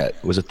puking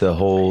at? Was it the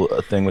whole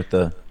thing with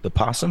the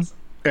possum?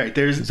 Right,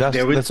 that's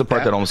the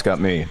part that almost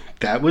got me.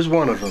 That was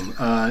one of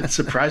them.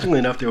 Surprisingly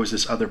enough, there was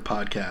this other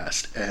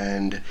podcast,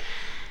 and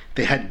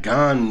they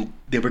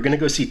were going to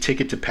go see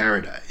Ticket to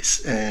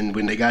Paradise. And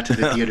when they got to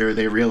the theater,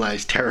 they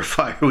realized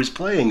Terrifier was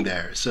playing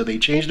there. So they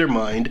changed their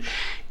mind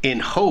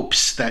in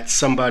hopes that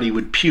somebody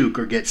would puke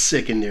or get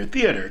sick in their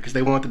theater, because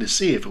they wanted to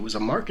see if it was a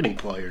marketing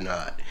ploy or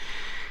not.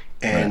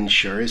 And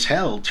sure as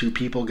hell, 2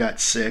 people got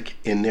sick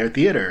in their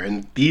theater.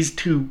 And these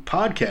 2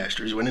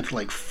 podcasters went into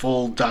like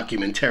full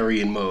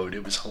documentarian mode.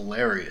 It was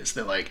hilarious.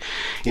 They're like,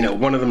 you know,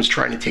 one of them's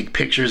trying to take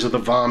pictures of the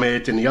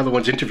vomit, and the other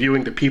one's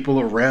interviewing the people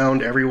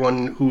around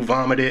everyone who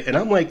vomited. And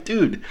I'm like,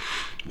 dude,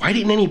 why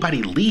didn't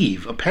anybody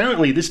leave?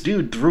 Apparently this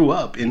dude threw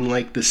up in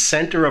like the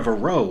center of a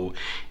row,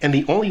 and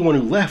the only one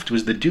who left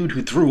was the dude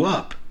who threw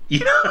up.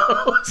 You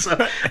know?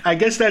 So I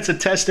guess that's a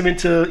testament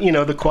to, you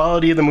know, the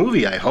quality of the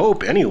movie, I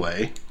hope,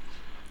 anyway.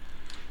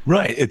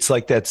 Right. It's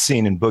like that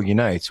scene in Boogie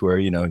Nights where,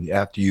 you know,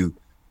 after you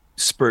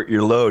spurt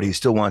your load, he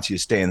still wants you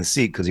to stay in the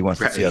seat because he wants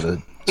to see how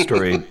the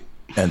story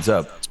ends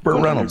up. It's Burt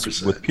 100%.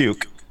 Reynolds with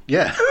puke.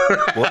 Yeah.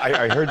 Well,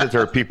 I heard that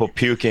there are people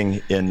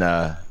puking in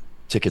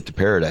Ticket to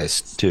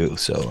Paradise, too.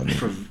 So I mean,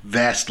 for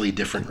vastly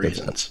different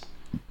reasons.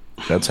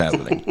 That's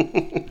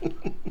happening.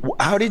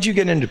 How did you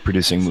get into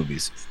producing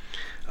movies?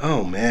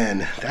 Oh,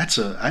 man.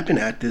 I've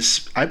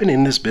been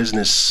in this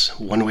business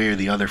one way or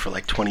the other for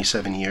like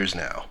 27 years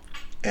now.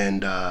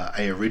 And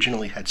I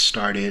originally had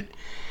started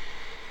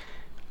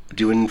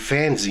doing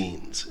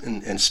fanzines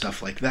and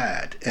stuff like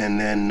that. And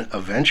then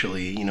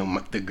eventually, you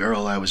know, the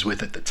girl I was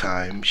with at the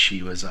time,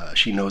 she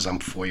knows I'm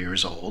 4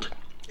 years old,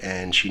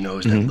 and she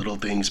knows that little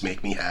things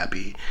make me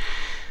happy.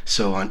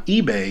 So on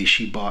eBay,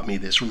 she bought me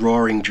this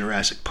roaring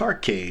Jurassic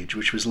Park cage,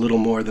 which was little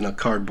more than a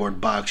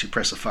cardboard box. You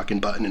press a fucking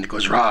button and it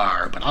goes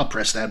roar, but I'll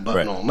press that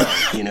button all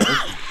night, you know?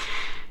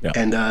 Yeah.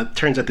 And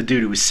turns out the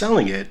dude who was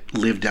selling it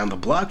lived down the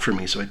block from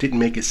me, so it didn't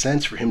make a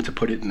sense for him to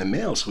put it in the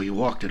mail. So he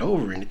walked it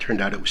over, and it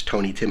turned out it was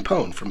Tony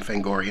Timpone from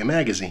Fangoria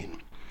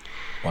magazine.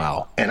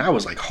 Wow. And I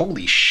was like,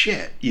 holy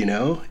shit, you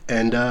know?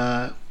 And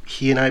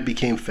he and I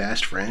became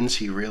fast friends.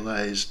 He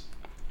realized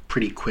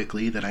pretty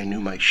quickly that I knew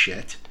my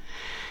shit.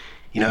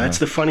 You know, that's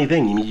the funny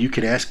thing. I mean, you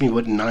could ask me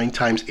what 9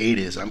 times 8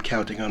 is. I'm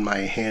counting on my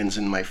hands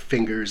and my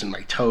fingers and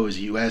my toes.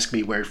 You ask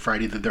me where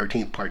Friday the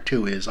 13th Part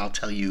 2 is, I'll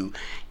tell you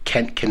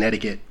Kent,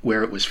 Connecticut,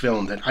 where it was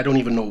filmed. And I don't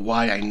even know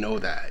why I know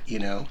that, you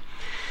know?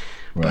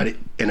 Right.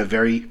 But in a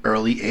very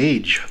early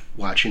age,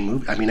 watching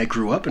movies. I mean, I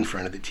grew up in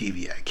front of the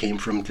TV. I came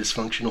from a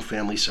dysfunctional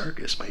family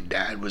circus. My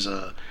dad was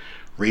a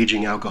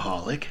raging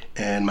alcoholic,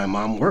 and my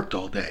mom worked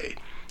all day.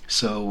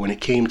 So when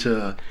it came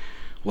to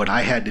what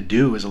I had to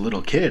do as a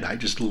little kid,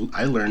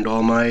 I learned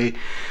all my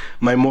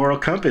moral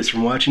compass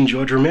from watching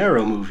George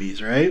Romero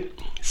movies, right?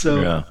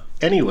 So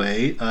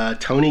anyway,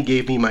 Tony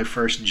gave me my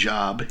first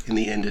job in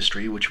the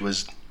industry, which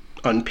was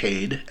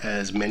unpaid,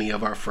 as many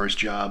of our first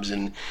jobs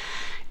in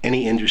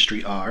any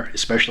industry are,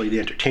 especially the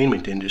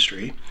entertainment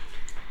industry.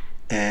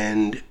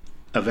 And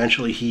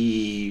eventually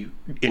he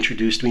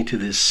introduced me to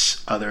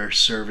this other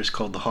service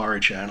called the Horror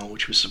Channel,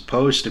 which was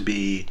supposed to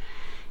be,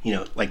 you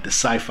know, like the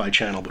Sci-Fi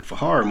Channel, but for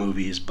horror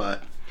movies.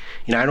 But,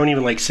 you know, I don't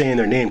even like saying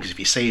their name, because if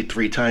you say it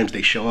 3 times,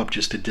 they show up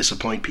just to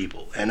disappoint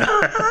people. And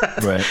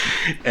right.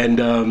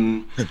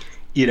 And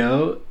you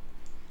know,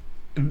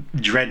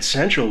 Dread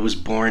Central was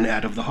born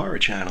out of the Horror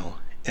Channel.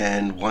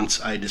 And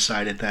once I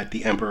decided that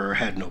the Emperor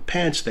had no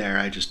pants there,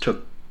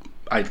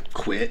 I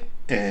quit,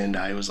 and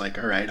I was like,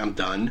 all right, I'm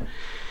done.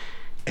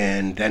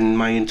 And then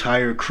my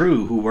entire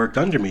crew who worked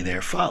under me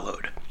there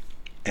followed.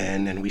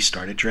 And then we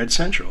started Dread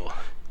Central.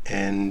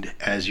 And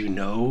as you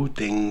know,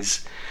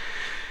 things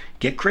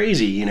get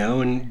crazy, you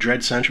know, and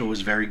Dread Central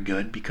was very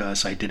good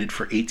because I did it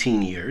for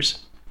 18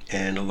 years.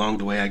 And along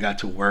the way, I got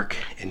to work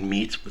and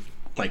meet with,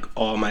 like,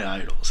 all my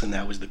idols, and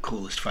that was the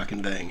coolest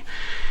fucking thing.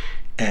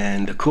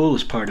 And the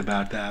coolest part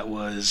about that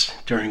was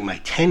during my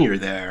tenure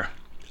there,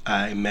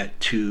 I met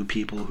 2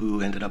 people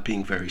who ended up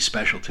being very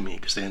special to me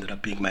because they ended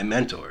up being my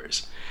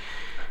mentors.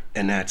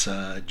 And that's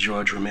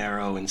George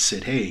Romero and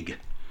Sid Haig.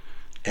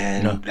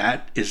 And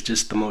that is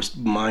just the most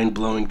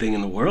mind-blowing thing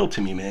in the world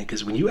to me, man,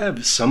 because when you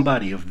have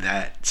somebody of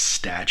that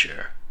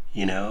stature,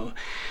 you know,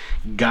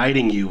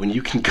 guiding you, when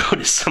you can go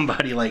to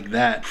somebody like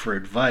that for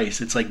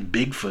advice, it's like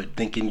Bigfoot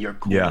thinking you're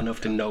cool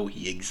enough to know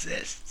he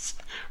exists,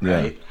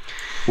 right? Yeah.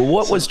 Well,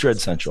 what was Dread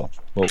Central?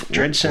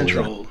 Dread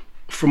Central,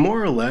 for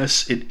more or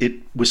less,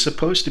 it was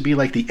supposed to be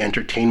like the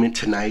Entertainment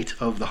Tonight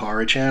of the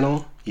Horror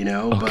Channel, you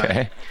know?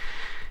 Okay. But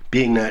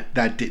being that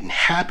didn't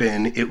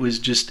happen,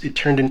 it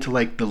turned into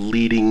like the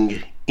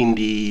leading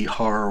indie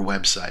horror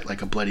website,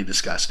 like a Bloody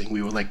Disgusting.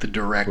 We were like the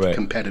direct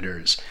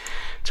competitors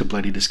to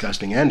Bloody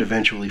Disgusting and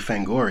eventually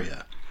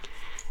Fangoria.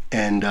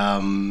 And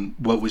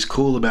what was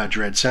cool about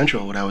Dread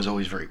Central, what I was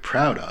always very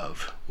proud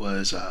of,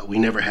 was we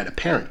never had a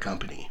parent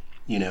company.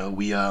 You know,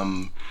 we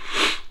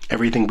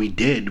everything we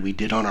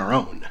did on our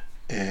own.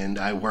 And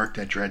I worked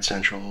at Dread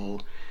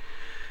Central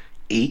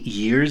 8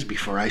 years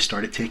before I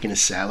started taking a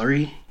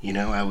salary. You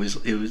know, it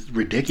was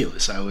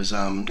ridiculous. I was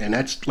and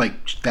that's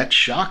like, that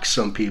shocks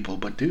some people,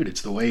 but dude,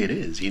 it's the way it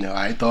is. You know,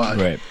 I thought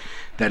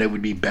that it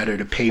would be better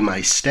to pay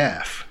my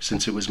staff,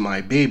 since it was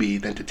my baby,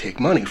 than to take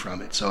money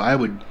from it. So I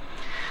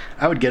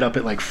would get up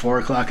at like 4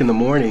 o'clock in the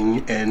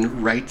morning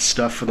and write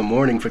stuff for the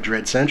morning for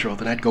Dread Central.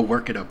 Then I'd go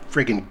work at a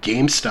friggin'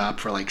 GameStop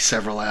for like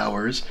several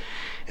hours,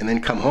 and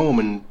then come home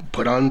and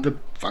put on the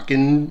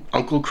fucking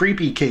Uncle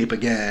Creepy cape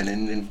again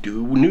and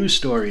do news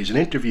stories and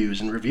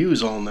interviews and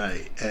reviews all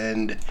night.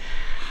 And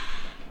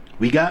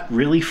we got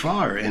really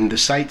far, and the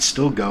site's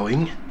still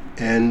going,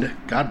 and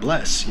God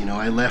bless. You know,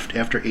 I left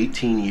after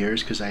 18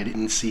 years because I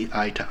didn't see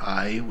eye to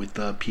eye with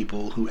the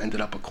people who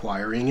ended up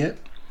acquiring it.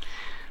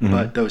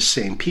 But those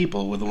same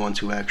people were the ones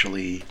who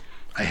actually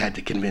I had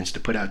to convince to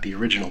put out the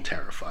original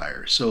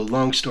Terrifier. So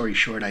long story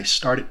short, I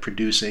started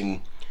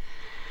producing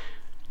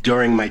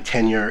during my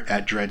tenure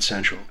at Dread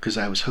Central, because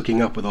I was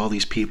hooking up with all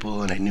these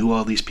people, and I knew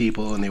all these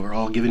people, and they were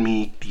all giving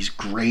me these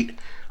great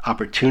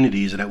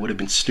opportunities that I would have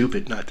been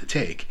stupid not to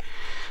take.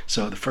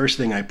 So the first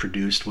thing I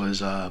produced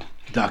was a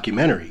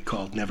documentary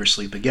called Never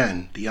Sleep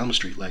Again, The Elm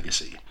Street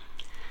Legacy.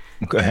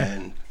 Okay.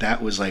 And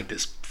that was like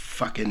this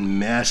fucking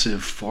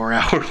massive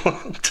 4-hour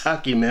long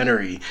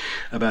documentary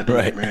about the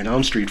Nightmare on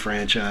Elm Street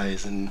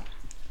franchise. And,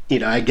 you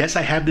know, I guess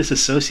I have this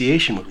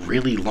association with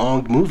really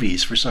long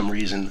movies for some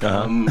reason.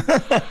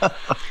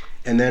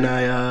 And then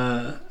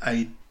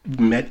I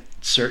met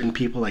certain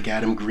people like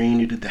Adam Green,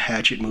 who did the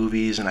Hatchet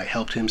movies, and I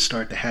helped him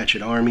start the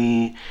Hatchet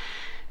Army.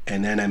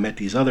 And then I met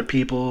these other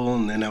people,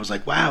 and then I was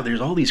like, wow,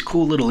 there's all these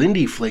cool little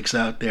indie flicks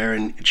out there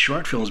and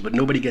short films, but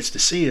nobody gets to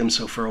see them.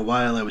 So for a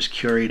while, I was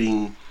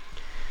curating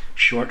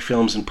short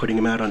films and putting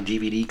them out on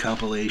DVD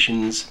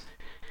compilations.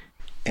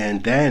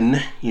 And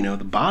then, the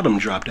bottom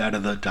dropped out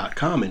of the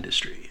 .com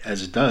industry,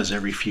 as it does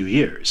every few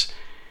years.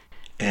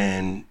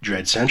 And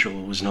Dread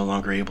Central was no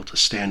longer able to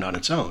stand on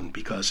its own,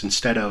 because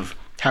instead of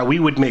how we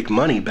would make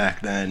money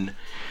back then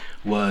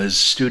was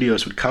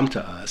studios would come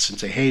to us and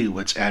say, hey,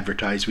 let's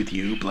advertise with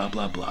you, blah,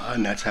 blah, blah.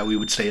 And that's how we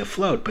would stay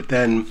afloat. But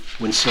then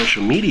when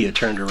social media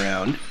turned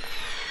around,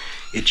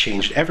 it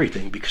changed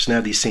everything, because now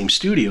these same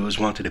studios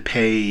wanted to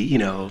pay,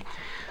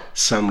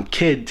 some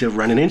kid to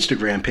run an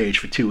Instagram page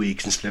for 2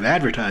 weeks instead of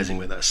advertising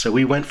with us. So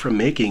we went from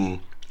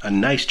making a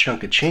nice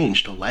chunk of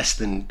change to less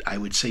than, I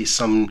would say,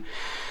 some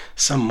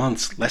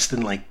months less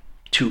than like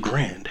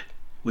 $2,000,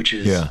 which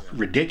is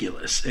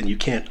ridiculous. And you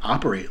can't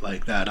operate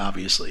like that,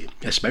 obviously,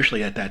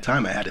 especially at that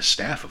time. I had a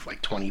staff of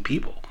like 20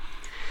 people.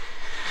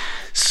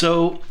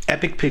 So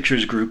Epic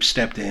Pictures Group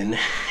stepped in,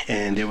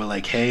 and they were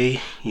like,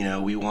 hey,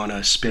 we want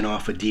to spin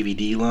off a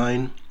DVD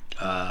line.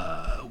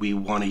 We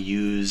want to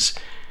use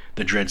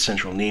the Dread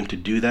Central name to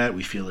do that.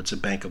 We feel it's a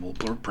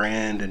bankable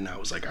brand. And I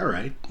was like, all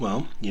right,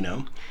 well,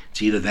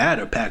 it's either that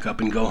or pack up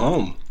and go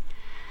home.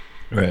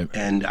 Right.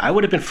 And I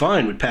would have been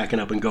fine with packing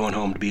up and going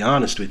home, to be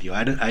honest with you.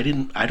 I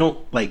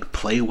don't like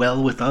play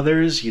well with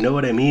others. You know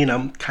what I mean?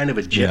 I'm kind of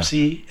a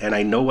gypsy, and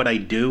I know what I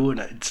do. And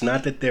it's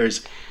not that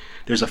there's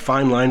a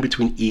fine line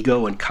between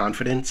ego and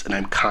confidence, and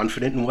I'm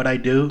confident in what I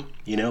do,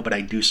 but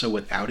I do so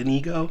without an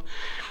ego.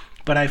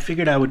 But I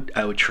figured I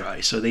would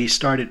try. So they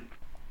started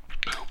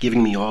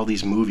giving me all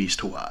these movies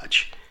to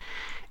watch,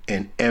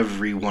 and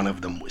every one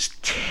of them was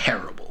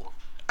terrible.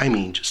 I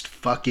mean, just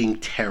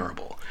fucking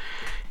terrible.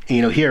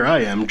 And, here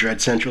I am,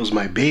 Dread Central's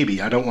my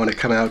baby. I don't want to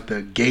come out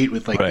the gate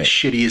with the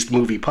shittiest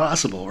movie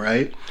possible,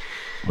 right?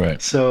 Right.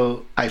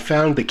 So I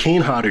found the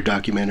Kane Hodder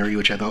documentary,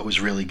 which I thought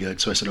was really good.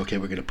 So I said, okay,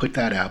 we're going to put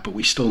that out, but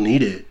we still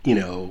needed,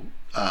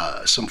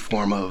 some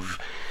form of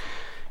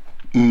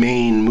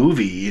main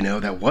movie,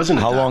 that wasn't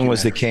a How long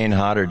was the documentary. Kane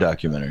Hodder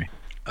documentary?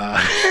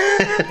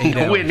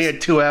 Nowhere near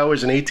 2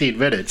 hours and 18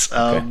 minutes.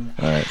 Okay. All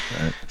right.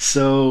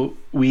 So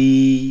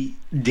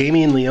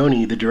Damien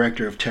Leone, the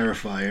director of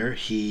Terrifier,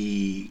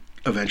 he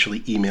eventually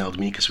emailed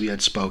me because we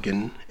had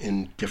spoken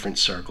in different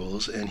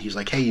circles, and he's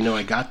like, hey,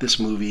 I got this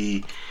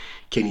movie.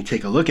 Can you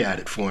take a look at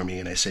it for me?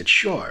 And I said,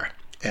 sure.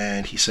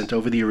 And he sent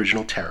over the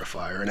original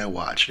Terrifier, and I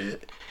watched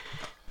it.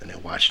 And I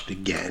watched it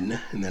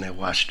again, and then I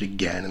watched it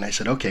again, and I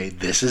said, okay,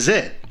 this is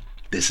it.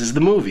 This is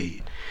the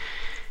movie.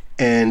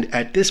 And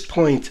at this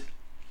point,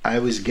 I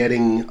was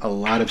getting a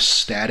lot of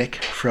static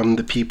from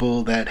the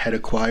people that had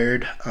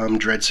acquired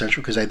Dread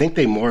Central, because I think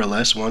they more or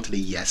less wanted a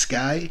yes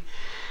guy.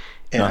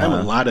 And I'm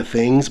a lot of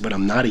things, but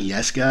I'm not a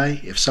yes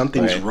guy. If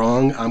something's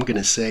wrong, I'm going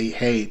to say,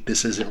 hey,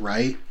 this isn't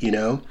right,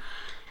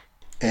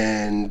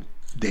 And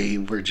they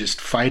were just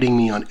fighting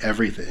me on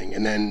everything.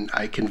 And then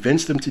I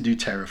convinced them to do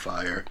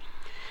Terrifier.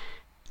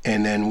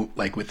 And then,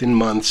 within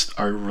months,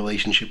 our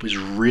relationship was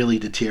really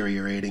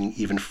deteriorating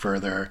even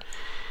further.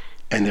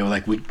 And they were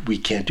like, we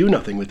can't do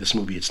nothing with this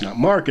movie. It's not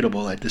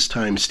marketable. At this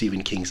time,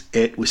 Stephen King's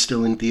It was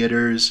still in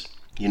theaters,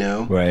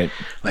 Right.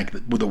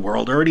 The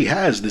world already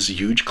has this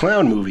huge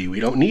clown movie. We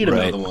don't need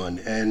another one.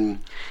 And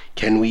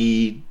can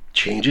we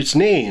change its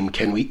name?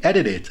 Can we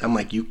edit it? I'm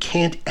like, you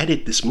can't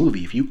edit this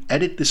movie. If you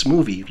edit this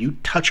movie, if you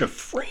touch a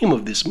frame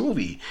of this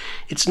movie,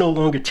 it's no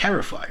longer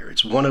Terrifier.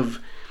 It's one of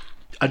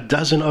a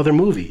dozen other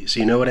movies.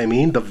 You know what I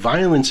mean? The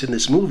violence in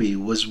this movie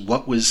was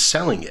what was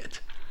selling it.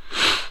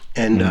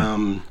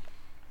 And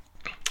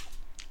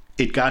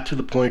it got to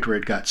the point where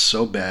it got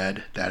so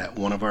bad that at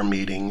one of our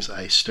meetings,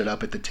 I stood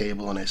up at the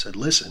table and I said,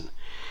 listen,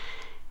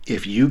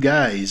 if you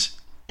guys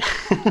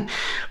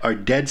are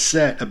dead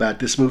set about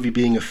this movie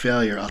being a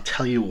failure, I'll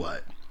tell you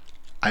what,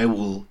 I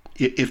will,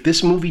 if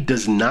this movie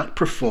does not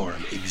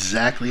perform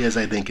exactly as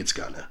I think it's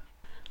gonna,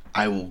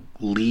 I will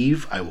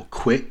leave, I will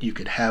quit, you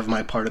could have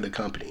my part of the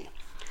company.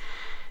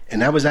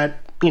 And that was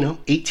at,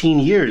 18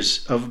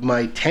 years of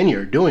my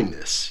tenure doing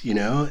this,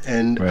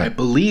 and I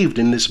believed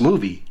in this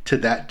movie to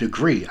that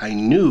degree. I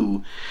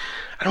knew,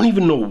 I don't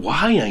even know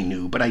why I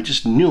knew, but I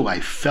just knew,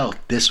 I felt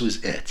this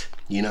was it,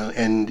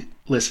 and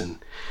listen,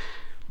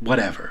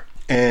 whatever.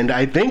 And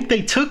I think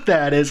they took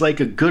that as a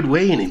good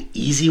way and an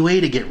easy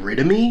way to get rid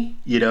of me,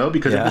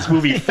 because if this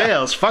movie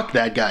fails, fuck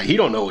that guy. He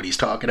don't know what he's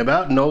talking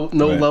about. No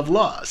love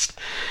lost.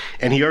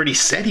 And he already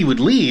said he would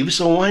leave,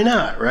 so why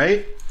not,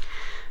 right?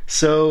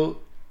 So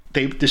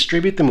they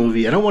distribute the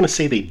movie. I don't want to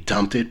say they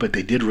dumped it, but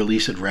they did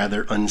release it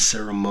rather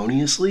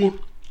unceremoniously.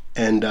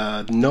 And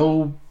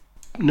no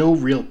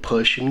real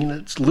push. And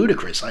it's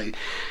ludicrous.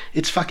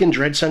 It's fucking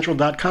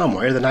dreadcentral.com.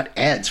 Why are there not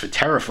ads for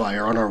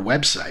Terrifier on our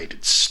website?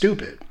 It's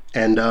stupid.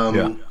 And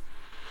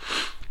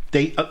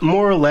they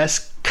more or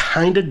less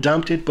kind of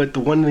dumped it, but the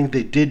one thing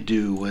they did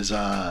do was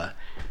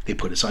they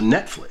put us on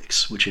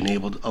Netflix, which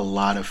enabled a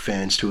lot of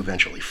fans to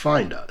eventually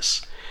find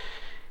us.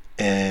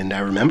 And I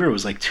remember it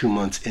was 2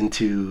 months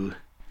into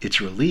its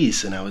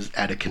release, and I was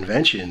at a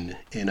convention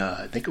in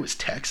I think it was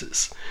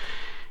Texas,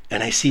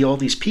 and I see all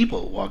these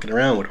people walking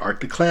around with Art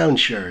the Clown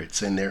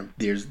shirts, and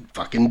there's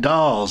fucking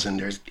dolls, and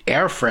there's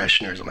air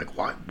fresheners. I'm like,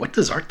 what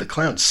does Art the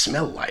Clown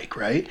smell like,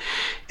 right?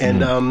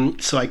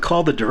 And so I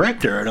called the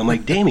director, and I'm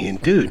like, Damien,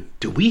 dude,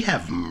 do we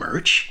have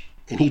merch?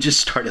 And he just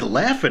started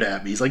laughing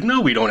at me. He's like,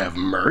 no, we don't have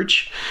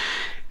merch.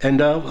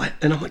 And I'm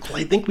like, well,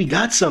 I think we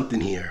got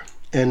something here.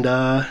 And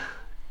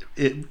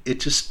it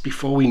just,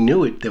 before we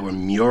knew it, there were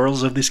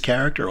murals of this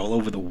character all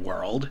over the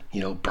world.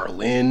 You know,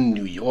 Berlin,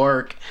 New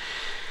York.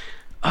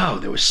 Oh,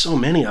 there were so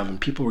many of them.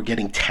 People were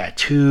getting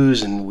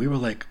tattoos, and we were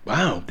like,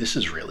 wow, this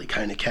is really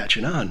kind of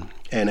catching on.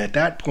 And at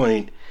that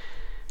point,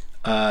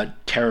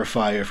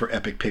 Terrifier for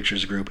Epic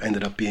Pictures Group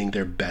ended up being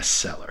their best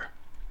seller.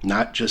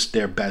 Not just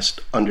their best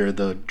under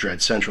the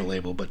Dread Central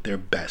label, but their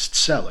best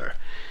seller.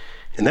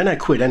 And then I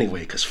quit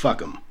anyway, because fuck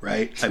them,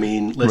 right? I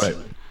mean,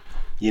 listen,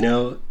 you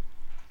know,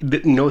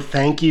 no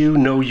thank you,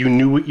 no you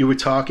knew what you were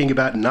talking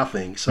about,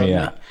 nothing. So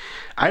Yeah.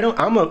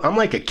 I'm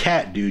like a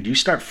cat, dude. You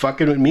start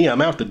fucking with me,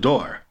 I'm out the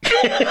door.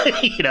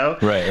 You know?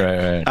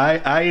 Right.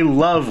 I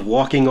love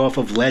walking off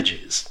of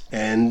ledges.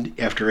 And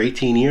after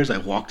 18 years, I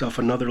walked off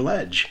another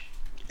ledge.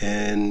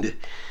 And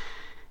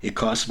it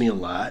cost me a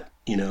lot.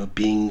 You know,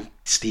 being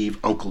Steve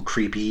Uncle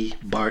Creepy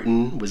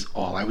Barton was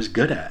all I was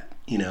good at.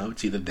 You know,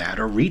 it's either that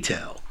or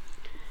retail.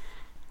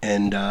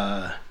 And,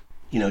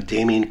 you know,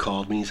 Damien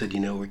called me and said, you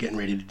know, we're getting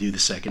ready to do the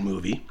second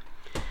movie.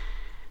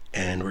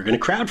 And we're going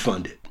to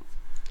crowdfund it.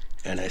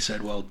 And I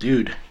said, well,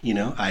 dude, you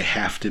know, I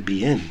have to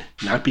be in.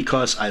 Not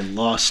because I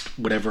lost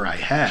whatever I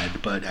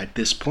had, but at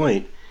this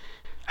point,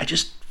 I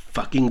just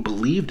fucking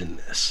believed in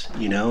this,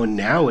 you know? And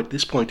now at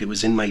this point, it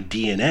was in my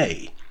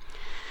DNA.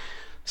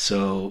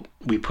 So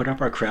we put up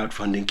our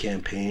crowdfunding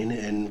campaign,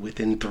 and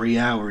within 3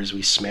 hours,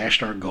 we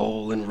smashed our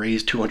goal and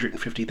raised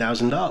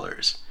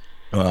 $250,000.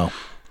 Wow.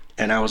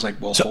 And I was like,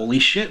 well, holy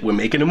shit, we're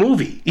making a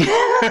movie.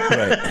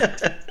 Right.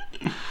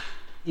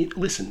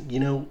 Listen,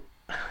 you know,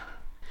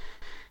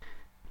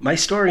 my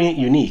story ain't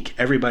unique.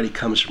 Everybody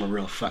comes from a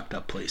real fucked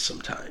up place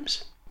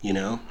sometimes, you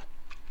know?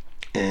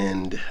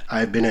 And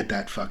I've been at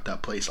that fucked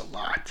up place a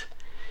lot.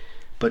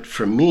 But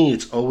for me,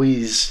 it's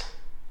always,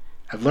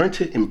 I've learned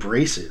to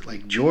embrace it.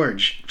 Like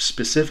George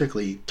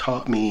specifically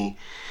taught me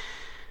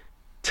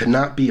to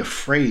not be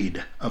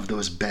afraid of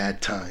those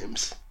bad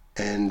times.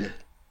 And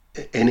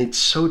it's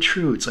so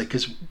true. It's like,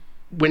 because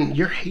when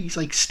he's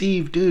like,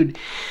 Steve, dude,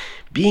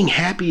 being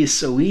happy is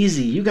so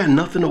easy. You got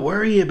nothing to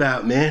worry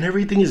about, man.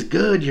 Everything is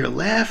good. You're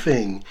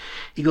laughing.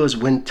 He goes,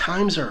 when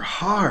times are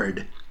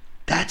hard,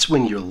 that's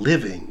when you're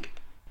living.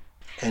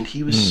 And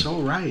he was so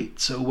right.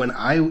 So when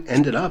I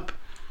ended up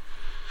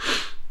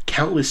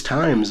countless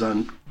times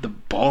on the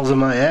balls of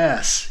my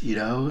ass, you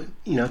know,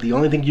 the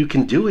only thing you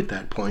can do at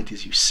that point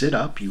is you sit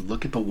up, you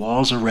look at the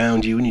walls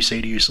around you, and you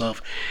say to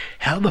yourself,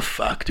 how the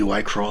fuck do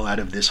I crawl out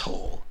of this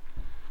hole?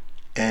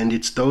 And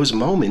it's those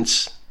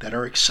moments that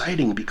are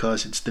exciting,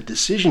 because it's the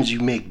decisions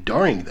you make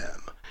during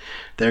them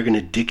that are going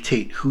to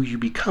dictate who you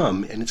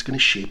become, and it's going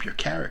to shape your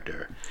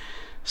character.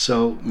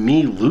 So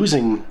me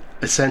losing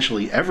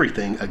essentially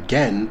everything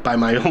again by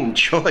my own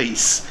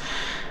choice,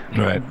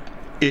 Right.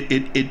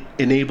 it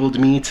enabled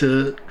me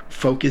to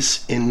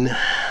focus in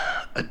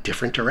a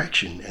different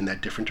direction, and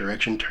that different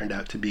direction turned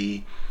out to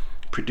be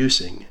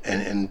producing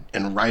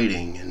and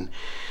writing. And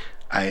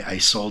I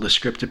sold a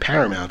script to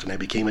Paramount, and I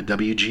became a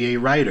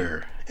WGA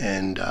writer.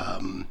 And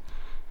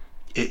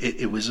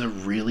it was a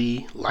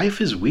really, life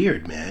is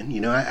weird, man.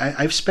 You know,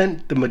 I've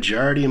spent the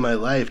majority of my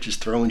life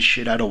just throwing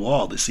shit at a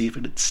wall to see if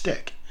it'd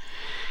stick.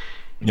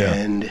 Yeah.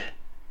 And,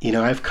 you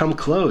know, I've come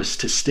close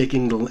to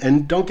sticking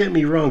and don't get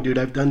me wrong, dude,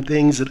 I've done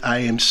things that I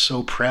am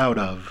so proud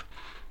of,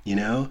 you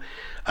know?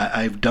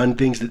 I've done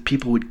things that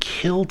people would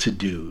kill to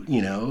do,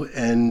 you know?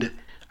 And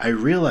I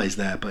realized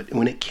that, but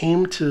when it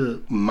came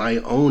to my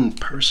own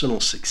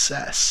personal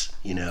success,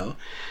 you know,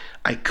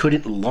 I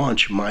couldn't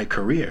launch my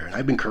career. And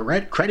I've been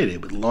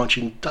credited with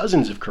launching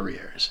dozens of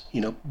careers. You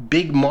know,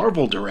 big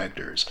Marvel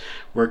directors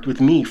worked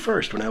with me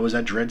first when I was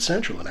at Dread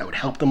Central, and I would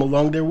help them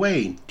along their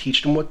way,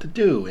 teach them what to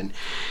do,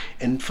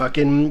 and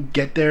fucking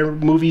get their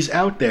movies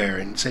out there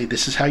and say,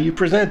 this is how you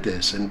present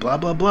this, and blah,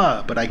 blah,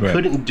 blah. But I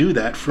couldn't do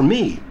that for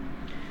me.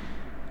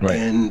 Right.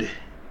 And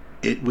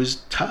it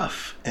was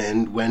tough.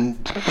 And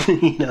when,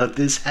 you know,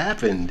 this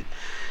happened,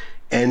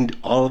 and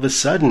all of a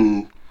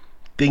sudden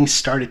things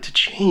started to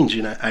change,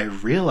 and I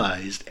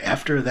realized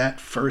after that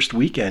first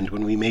weekend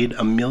when we made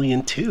 $1.2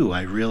 million,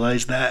 I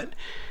realized that,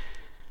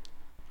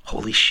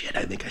 holy shit,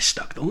 I think I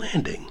stuck the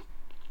landing.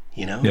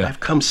 You know, I've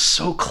come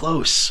so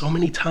close so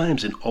many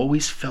times and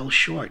always fell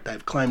short.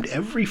 I've climbed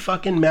every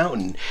fucking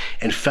mountain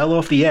and fell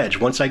off the edge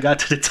once I got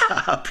to the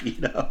top, you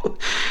know,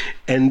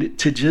 and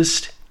to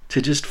just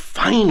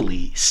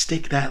finally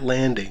stick that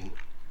landing.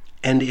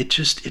 And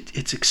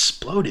it's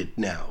exploded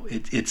now.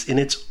 It's in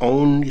its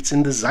own, it's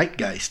in the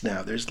zeitgeist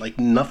now. There's like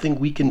nothing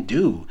we can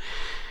do.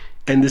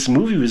 And this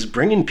movie was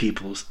bringing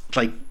people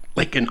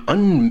like an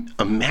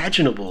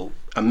unimaginable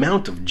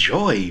amount of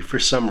joy for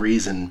some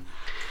reason.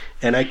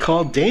 And I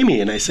called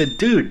Damien. I said,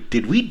 dude,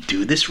 did we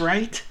do this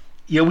right?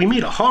 You know, we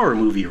made a horror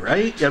movie,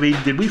 right? I mean,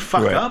 did we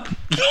fuck up?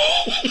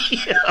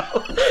 You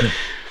know?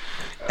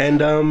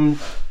 And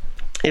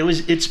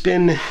it's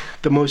been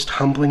the most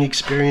humbling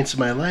experience of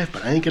my life,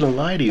 but I ain't gonna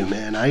lie to you,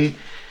 man.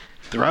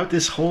 Throughout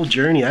this whole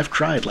journey, I've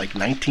cried like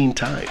 19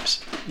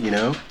 times, you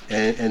know,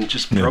 and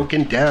just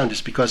broken down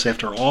just because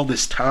after all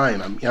this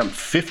time, I'm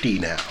 50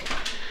 now.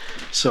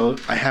 So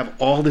I have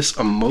all this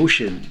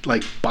emotion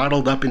like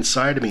bottled up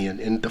inside of me.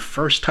 And the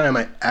first time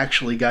I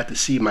actually got to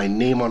see my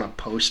name on a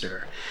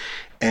poster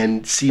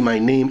and see my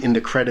name in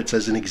the credits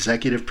as an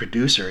executive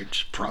producer, it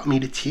just brought me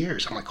to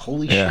tears. I'm like,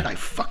 holy shit, I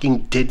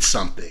fucking did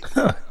something.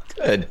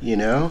 Good. You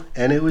know?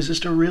 And it was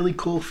just a really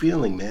cool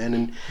feeling, man.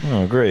 And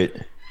oh, great.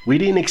 We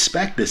didn't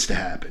expect this to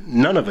happen.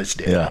 None of us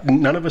did. Yeah.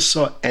 None of us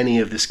saw any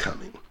of this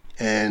coming.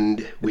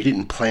 And we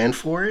didn't plan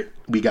for it.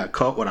 We got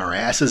caught with our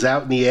asses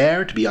out in the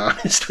air, to be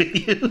honest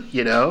with you,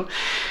 you know?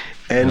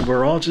 And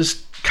we're all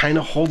just kind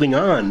of holding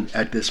on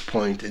at this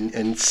point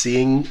and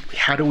seeing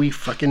how do we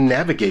fucking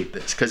navigate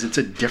this? Because it's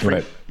a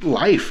different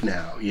life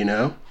now, you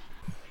know?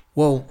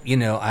 Well, you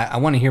know, I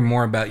want to hear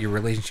more about your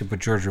relationship with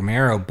George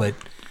Romero, but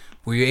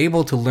were you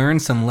able to learn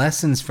some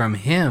lessons from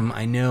him?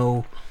 I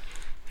know,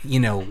 you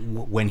know,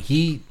 when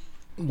he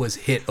was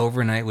hit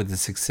overnight with the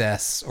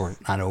success, or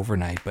not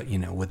overnight, but, you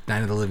know, with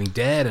Night of the Living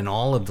Dead and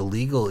all of the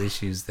legal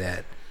issues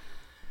that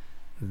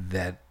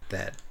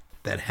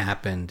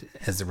happened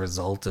as a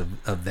result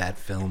of that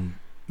film,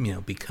 you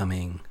know,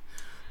 becoming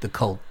the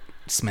cult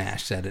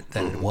smash that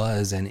it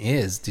was and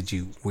is.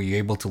 Were you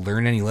able to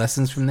learn any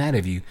lessons from that?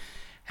 Have you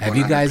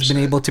 100%. Guys been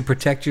able to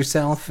protect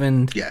yourself?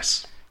 And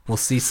yes, we'll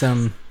see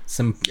some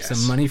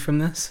money from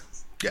this.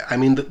 Yeah, I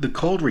mean the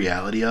cold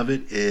reality of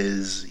it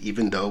is,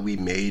 even though we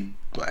made,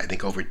 I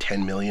think, over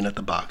 10 million at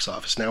the box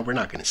office now, we're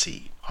not going to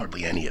see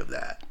hardly any of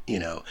that. You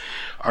know,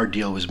 our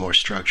deal was more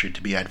structured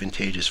to be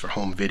advantageous for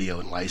home video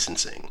and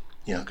licensing.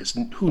 You know, because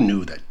who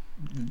knew that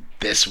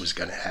this was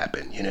going to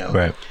happen, you know?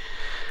 Right.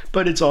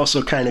 But it's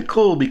also kind of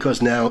cool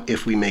because now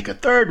if we make a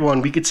third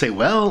one, we could say,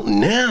 well,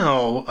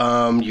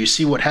 now you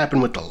see what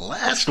happened with the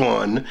last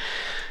one.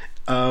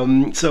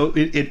 So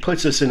it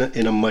puts us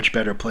in a much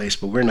better place,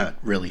 but we're not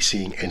really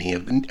seeing any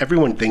of them.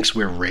 Everyone thinks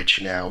we're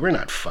rich now. We're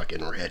not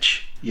fucking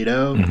rich, you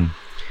know? Mm-hmm.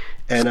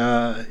 And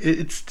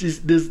it's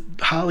just, this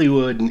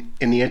Hollywood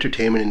and the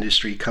entertainment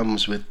industry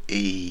comes with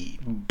a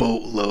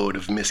boatload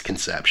of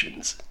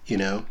misconceptions, you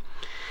know?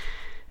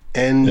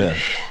 And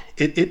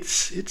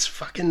it's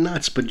fucking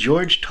nuts. But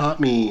George taught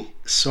me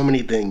so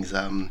many things.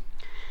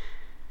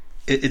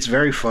 It's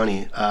very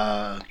funny.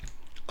 A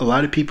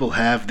lot of people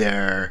have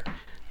their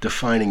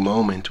defining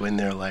moment when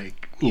they're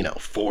like, you know,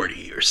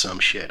 40 or some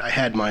shit. I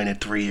had mine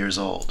at 3 years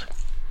old,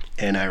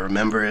 and I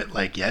remember it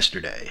like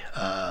yesterday.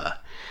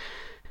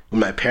 When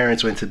my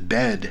parents went to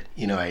bed,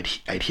 you know,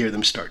 I'd hear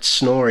them start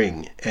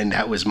snoring, and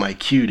that was my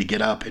cue to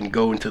get up and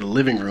go into the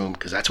living room,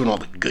 because that's when all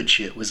the good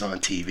shit was on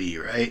TV,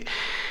 right?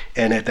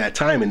 And at that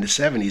time in the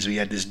 70s, we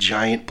had this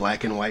giant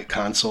black and white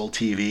console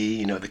TV,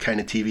 you know, the kind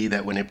of TV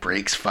that when it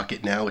breaks, fuck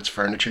it, now it's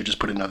furniture, just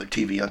put another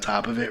TV on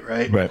top of it,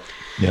 right? Right.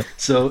 Yep.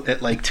 So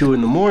at like 2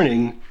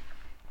 a.m,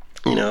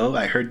 you know,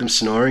 I heard them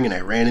snoring, and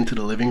I ran into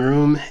the living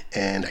room,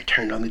 and I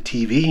turned on the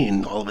TV,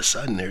 and all of a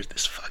sudden there's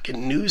this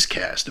fucking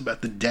newscast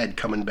about the dead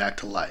coming back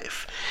to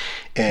life,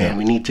 and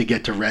we need to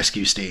get to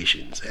rescue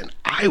stations. And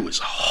I was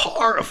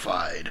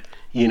horrified,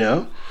 you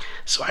know?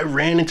 So I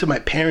ran into my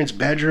parents'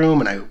 bedroom,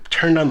 and I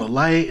turned on the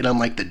light, and I'm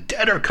like, the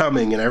dead are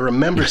coming. And I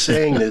remember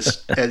saying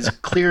this as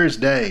clear as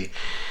day.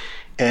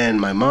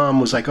 And my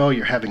mom was like, oh,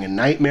 you're having a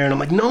nightmare. And I'm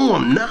like, no,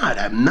 I'm not.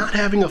 I'm not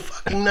having a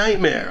fucking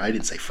nightmare. I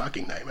didn't say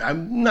fucking nightmare.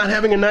 I'm not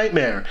having a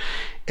nightmare.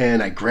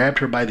 And I grabbed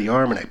her by the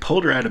arm, and I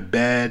pulled her out of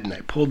bed, and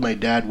I pulled my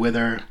dad with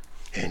her,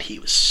 and he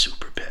was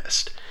super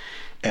pissed.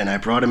 And I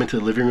brought him into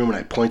the living room, and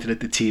I pointed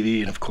at the TV,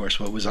 and of course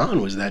what was on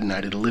was that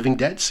Night of the Living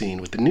Dead scene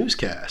with the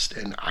newscast.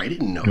 And I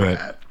didn't know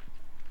that.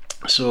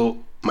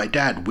 So my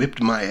dad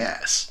whipped my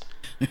ass.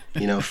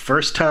 You know,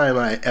 first time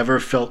I ever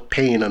felt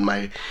pain on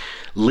my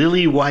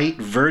lily white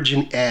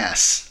virgin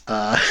ass.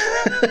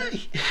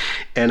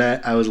 And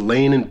I was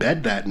laying in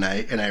bed that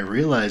night, and I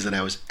realized that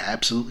I was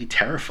absolutely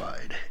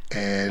terrified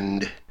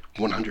and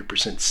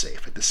 100%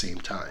 safe at the same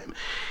time.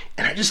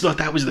 And I just thought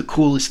that was the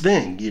coolest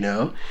thing, you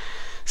know?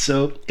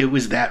 So it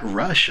was that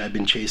rush I've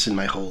been chasing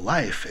my whole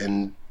life.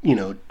 And, you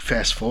know,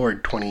 fast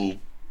forward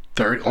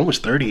 30,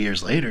 almost 30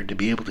 years later, to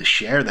be able to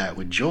share that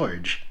with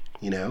George,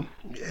 you know?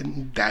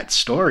 And that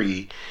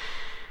story,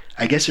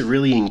 I guess it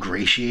really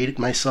ingratiated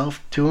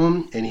myself to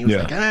him. And he was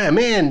like,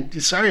 man,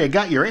 sorry I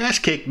got your ass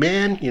kicked,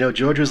 man. You know,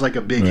 George was like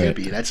a big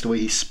hippie. That's the way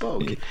he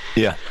spoke.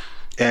 Yeah.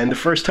 And the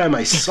first time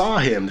I saw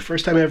him, the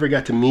first time I ever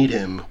got to meet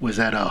him was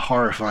at a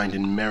horror find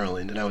in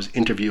Maryland. And I was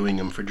interviewing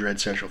him for Dread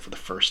Central for the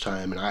first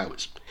time. And I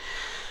was,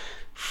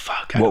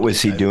 what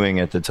was he doing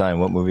at the time?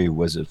 What movie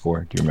was it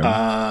for? Do you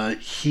remember?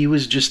 He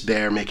was just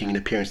there making an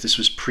appearance. This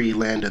was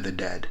pre-Land of the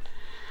Dead.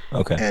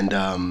 Okay. And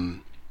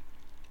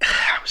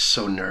I was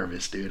so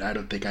nervous, dude. I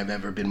don't think I've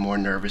ever been more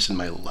nervous in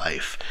my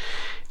life.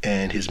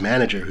 And his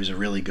manager, who's a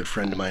really good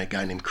friend of mine, a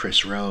guy named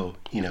Chris Rowe,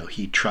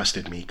 he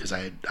trusted me because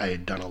I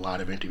had done a lot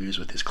of interviews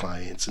with his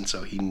clients, and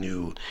so he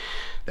knew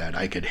that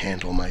I could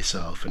handle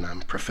myself and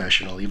I'm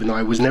professional. Even though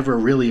I was never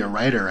really a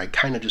writer, I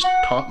kind of just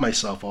taught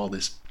myself all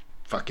this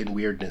fucking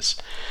weirdness.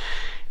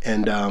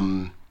 And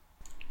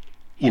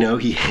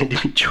he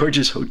handed me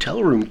George's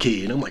hotel room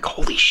key, and I'm like,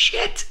 holy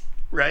shit,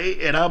 right?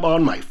 And I'm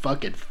on my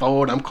fucking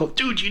phone. I'm called,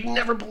 dude, you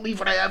never believe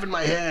what I have in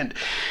my hand.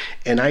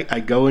 And I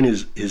go in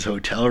his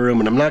hotel room,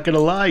 and I'm not gonna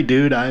lie,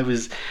 dude, I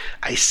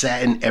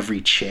sat in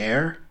every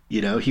chair.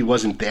 He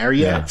wasn't there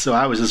yet. Yeah. So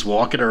I was just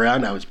walking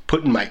around. I was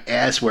putting my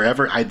ass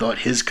wherever I thought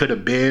his could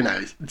have been.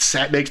 I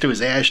sat next to his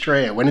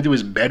ashtray. I went into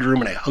his bedroom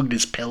and I hugged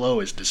his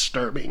pillow, as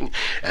disturbing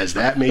as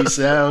that may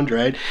sound,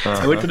 right?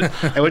 Uh-huh. I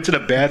went to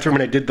the bathroom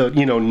and I did the,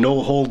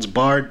 no holds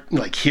barred,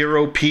 like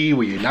hero pee,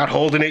 where you're not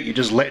holding it, you're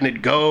just letting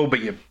it go, but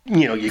you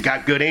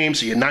got good aim,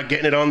 so you're not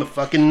getting it on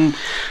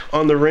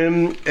the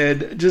rim.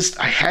 And just,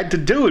 I had to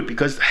do it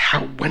because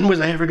when was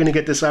I ever going to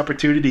get this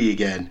opportunity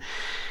again?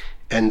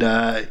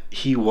 And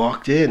he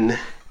walked in.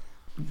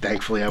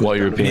 Thankfully, I was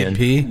done with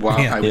pee.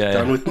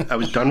 I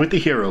was done with the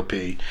hero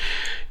pee,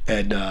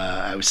 and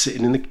I was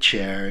sitting in the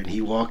chair. And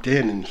he walked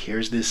in, and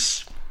here's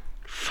this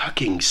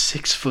fucking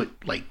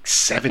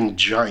 6'7"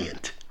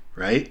 giant,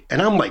 right? And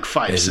I'm like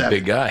 5'7". He's a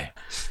big guy,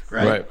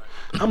 right?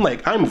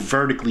 I'm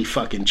vertically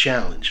fucking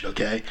challenged,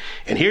 okay?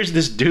 And here's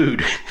this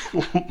dude,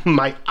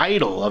 my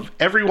idol of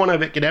everyone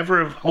I could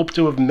ever have hoped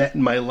to have met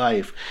in my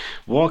life,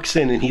 walks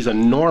in, and he's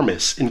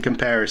enormous in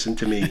comparison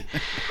to me.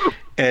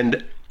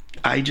 And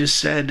I just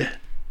said,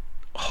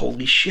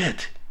 holy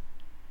shit,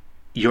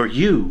 you're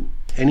you.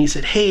 And he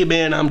said, hey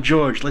man, I'm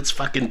George, let's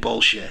fucking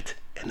bullshit.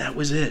 And that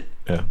was it,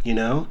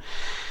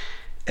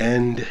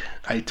 And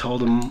I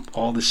told him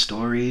all the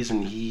stories,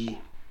 and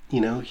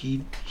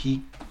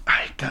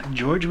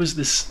George was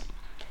this,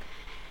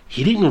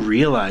 he didn't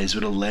realize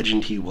what a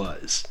legend he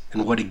was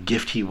and what a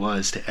gift he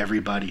was to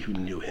everybody who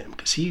knew him,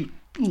 because he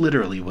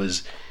literally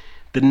was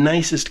the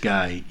nicest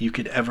guy you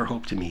could ever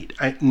hope to meet.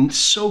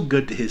 So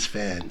good to his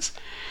fans.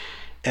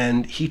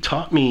 And he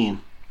taught me,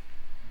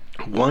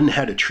 one,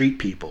 how to treat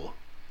people,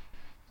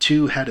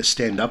 two, how to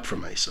stand up for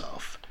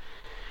myself.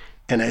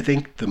 And I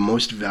think the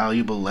most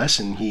valuable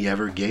lesson he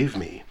ever gave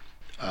me,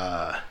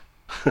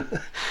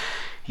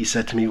 he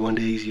said to me one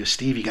day, he goes,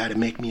 Steve, you got to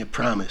make me a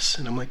promise.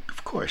 And I'm like,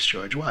 of course,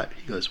 George, what?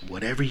 He goes,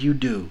 whatever you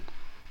do,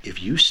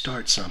 if you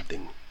start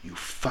something, you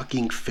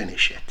fucking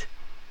finish it.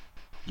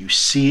 You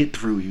see it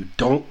through. You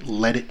don't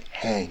let it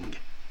hang.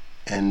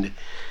 And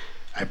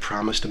I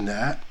promised him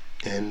that.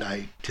 And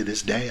to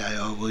this day, I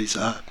will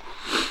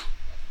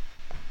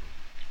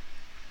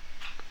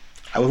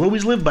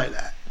always live by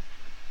that.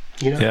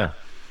 Yeah.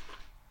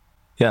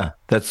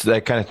 That's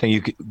that kind of thing.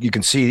 You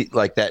can see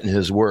like that in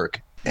his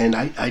work. And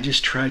I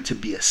just tried to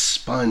be a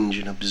sponge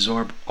and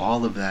absorb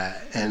all of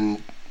that.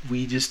 And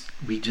we just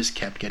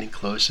kept getting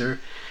closer.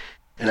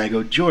 And I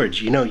go,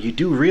 George, you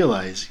do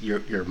realize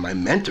you're my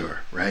mentor,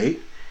 right?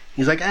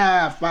 He's like,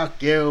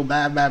 fuck you,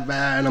 blah, blah,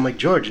 blah. And I'm like,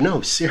 George,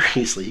 no,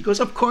 seriously. He goes,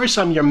 of course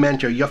I'm your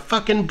mentor. You're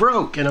fucking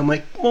broke. And I'm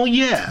like, well,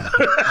 yeah.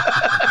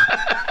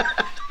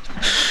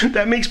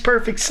 That makes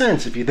perfect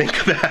sense if you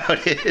think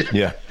about it.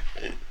 Yeah.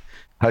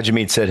 How'd you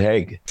meet Sid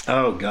Haig?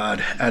 Oh,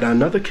 God. At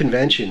another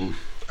convention,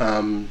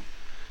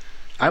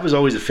 I was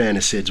always a fan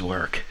of Sid's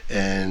work.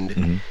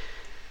 And,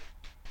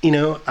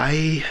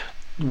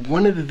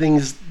 one of the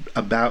things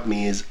about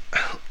me is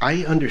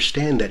I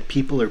understand that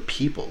people are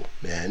people,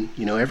 man.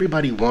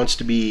 Everybody wants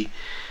to be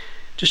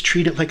just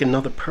treated like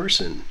another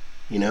person,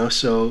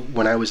 So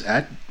when I was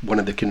at one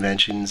of the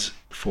conventions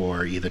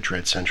for either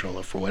Dread Central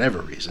or for whatever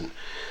reason,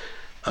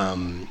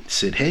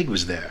 Sid Haig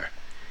was there.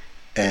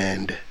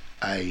 And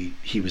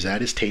he was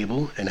at his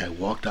table, and I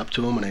walked up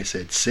to him and I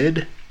said,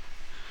 Sid,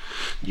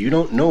 you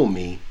don't know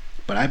me,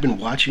 but I've been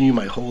watching you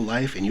my whole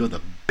life, and you're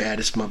the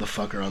baddest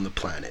motherfucker on the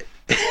planet.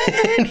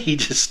 And he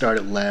just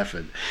started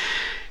laughing.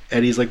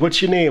 And he's like, what's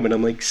your name? And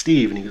I'm like,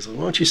 Steve. And he goes, well,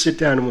 why don't you sit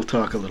down and we'll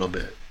talk a little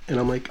bit. And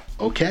I'm like,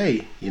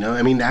 okay.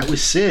 That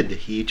was Sid.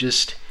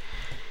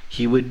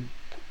 He would,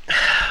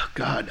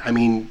 God,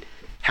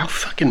 how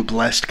fucking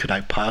blessed could I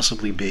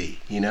possibly be,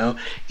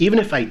 Even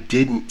if I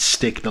didn't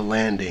stick the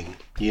landing,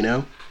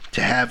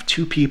 to have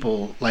two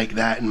people like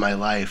that in my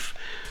life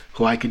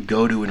who I could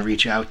go to and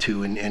reach out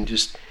to and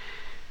just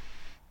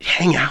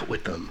hang out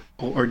with them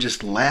or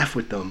just laugh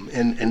with them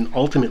and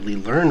ultimately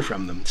learn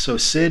from them. So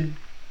Sid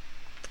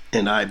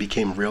and I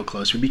became real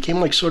close. We became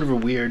like sort of a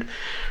weird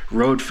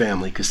road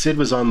family, because Sid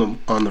was on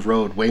the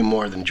road way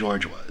more than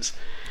George was.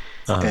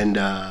 Uh-huh.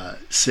 And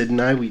Sid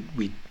and I, we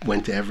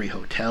went to every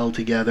hotel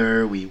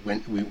together.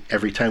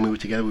 Every time we were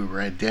together, we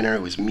were at dinner.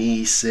 It was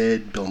me,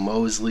 Sid, Bill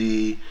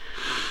Moseley,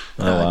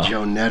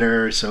 Joe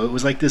Netter. So it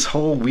was like this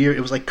whole weird,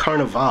 it was like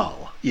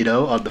Carnival,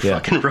 on the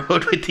fucking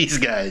road with these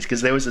guys.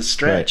 Because there was a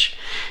stretch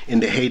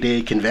in the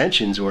heyday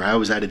conventions where I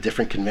was at a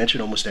different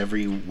convention almost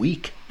every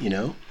week,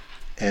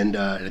 and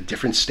a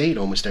different state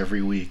almost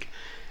every week.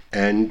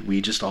 And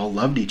we just all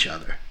loved each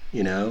other,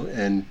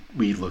 and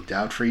we looked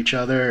out for each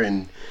other,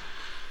 and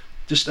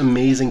just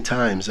amazing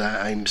times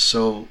I'm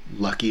so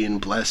lucky and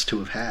blessed to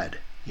have had,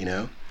 you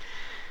know?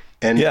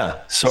 And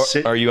yeah. So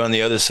are you on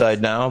the other side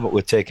now, but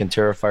with taking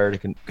Terrifier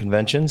to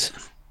conventions?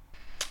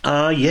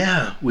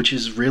 Yeah, which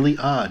is really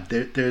odd.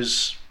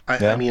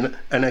 I mean,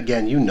 and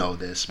again, you know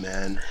this,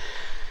 man.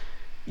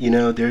 You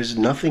know, there's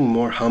nothing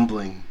more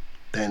humbling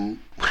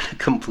than when a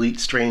complete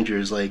stranger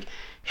is like,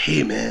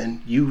 hey,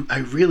 man, I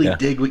really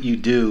dig what you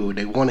do.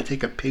 They want to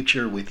take a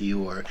picture with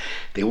you, or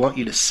they want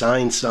you to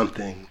sign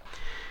something.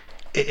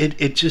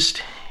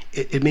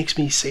 It makes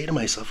me say to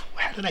myself,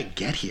 how did I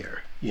get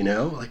here? You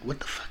know, like, what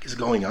the fuck is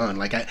going on?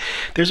 Like,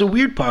 there's a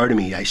weird part of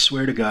me, I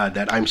swear to God,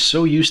 that I'm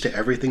so used to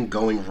everything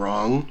going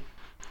wrong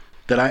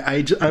that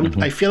I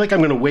feel like I'm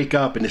going to wake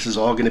up and this is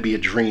all going to be a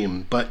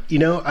dream. But, you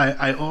know,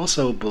 I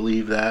also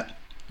believe that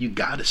you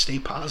got to stay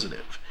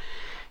positive.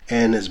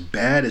 And as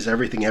bad as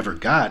everything ever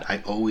got,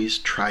 I always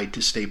tried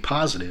to stay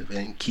positive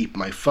and keep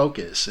my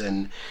focus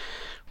and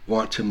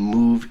want to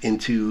move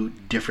into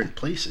different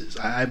places.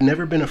 I've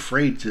never been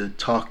afraid to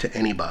talk to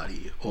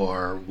anybody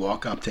or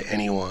walk up to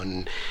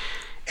anyone.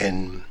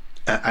 And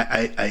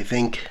I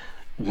think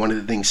one of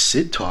the things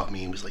Sid taught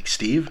me was like,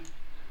 Steve,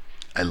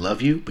 I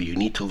love you, but you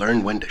need to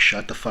learn when to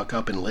shut the fuck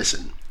up and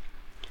listen.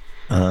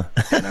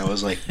 And I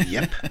was like,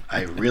 yep,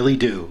 I really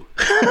do.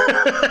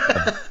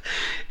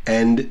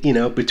 And, you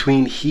know,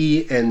 between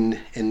he and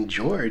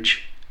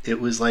George, it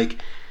was like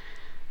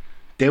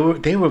they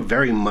were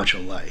very much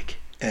alike.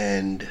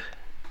 And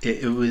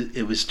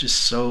it was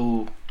just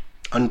so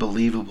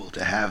unbelievable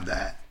to have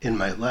that in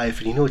my life.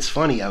 And you know, it's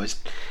funny. I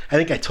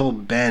think I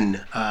told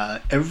Ben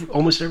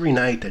almost every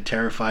night that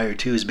Terrifier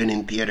 2 has been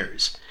in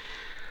theaters.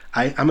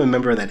 I'm a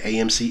member of that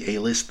AMC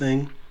A-list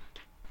thing.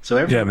 So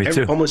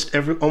almost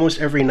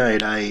every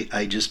night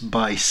I just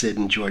buy Sid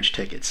and George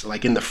tickets,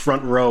 like in the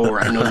front row where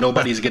I know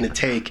nobody's going to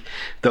take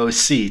those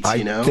seats,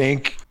 you know? I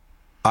think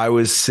I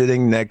was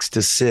sitting next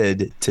to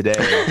Sid today.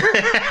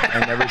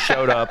 I never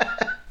showed up.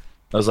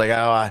 I was like,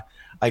 oh,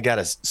 I got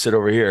to sit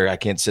over here. I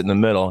can't sit in the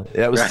middle.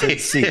 That was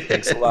Sid's seat.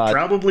 Thanks a lot.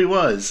 Probably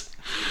was.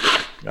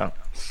 Yeah.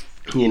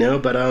 You know,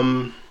 but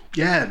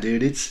yeah,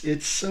 dude,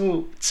 it's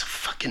so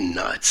fucking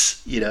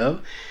nuts, you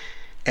know?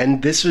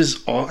 And this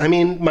was all, I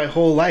mean, my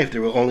whole life,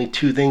 there were only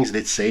two things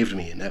that saved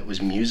me, and that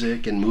was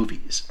music and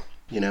movies,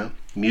 you know?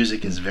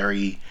 Music is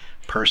very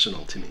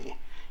personal to me.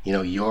 You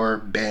know, your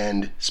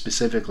band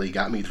specifically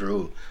got me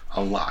through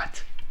a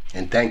lot,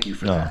 and thank you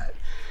for that.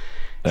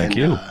 Thank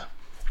you.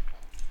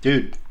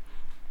 Dude,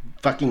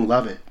 fucking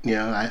love it. You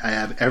know, I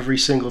have every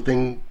single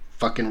thing,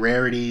 fucking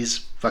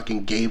rarities,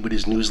 fucking Gabe with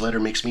his newsletter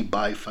makes me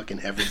buy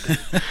fucking everything.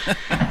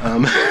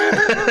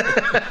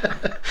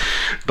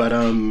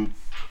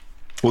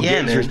 Well,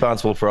 yeah, Gabe's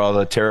responsible for all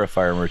the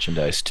Terrifier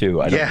merchandise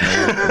too. I don't know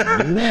if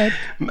you knew that.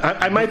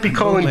 I might be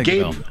calling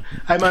Gabe.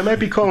 I might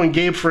be calling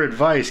Gabe for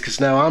advice because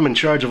now I'm in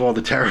charge of all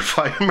the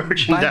Terrifier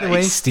merchandise. By the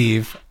way,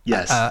 Steve.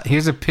 Yes.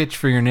 Here's a pitch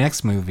for your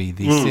next movie,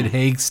 the Sid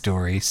Haig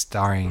story,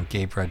 starring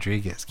Gabe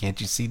Rodriguez.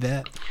 Can't you see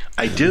that?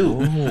 I do.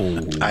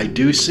 Oh. I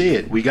do see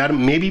it. We got to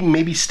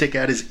maybe stick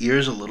out his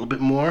ears a little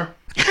bit more.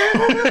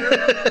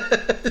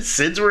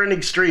 Sid's were an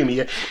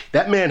extreme.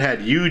 That man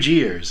had huge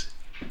ears.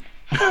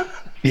 Yeah.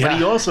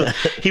 But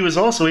he was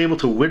also able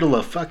to whittle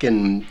a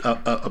fucking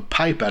a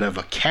pipe out of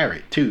a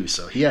carrot too.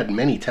 So he had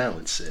many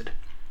talents, Sid.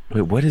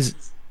 Wait, what is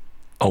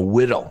a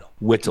whittle?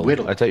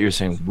 Whittle. I thought you were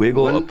saying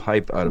wiggle a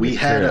pipe out of a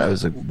carrot. I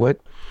was like, what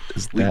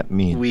does that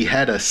mean? We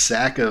had a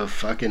sack of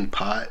fucking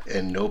pot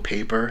and no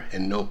paper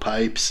and no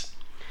pipes.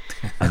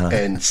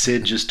 And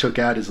Sid just took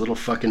out his little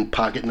fucking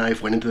pocket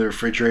knife, went into the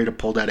refrigerator,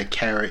 pulled out a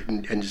carrot,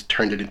 and just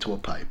turned it into a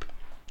pipe.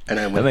 And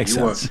I went, that makes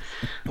sense.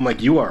 I'm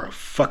like, you are a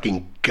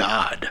fucking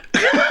god.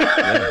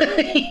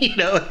 Yeah. You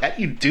know, how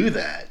do you do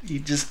that?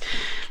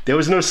 There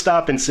was no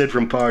stopping Sid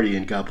from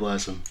partying. God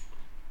bless him.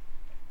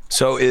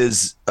 So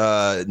is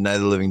Night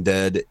of the Living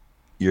Dead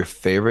your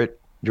favorite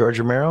George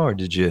Romero, or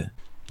did you?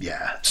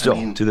 Yeah.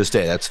 Still, to this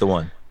day, that's the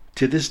one.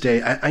 To this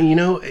day, I you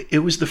know, it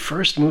was the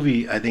first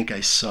movie I think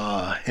I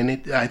saw, and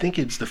I think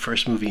it's the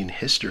first movie in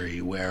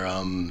history where,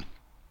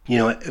 you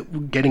know,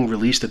 getting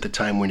released at the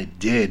time when it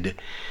did,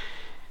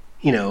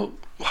 you know,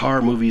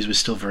 horror movies was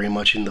still very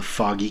much in the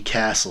foggy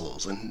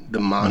castles, and the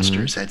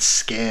monsters had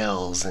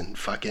scales and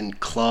fucking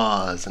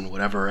claws and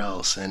whatever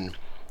else. And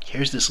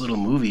here's this little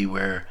movie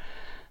where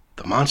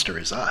the monster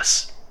is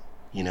us,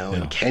 you know,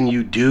 and can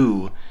you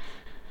do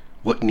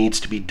what needs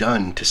to be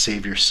done to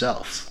save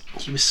yourself?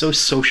 He was so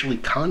socially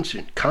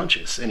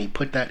conscious, and he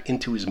put that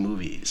into his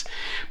movies.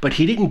 But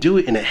he didn't do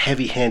it in a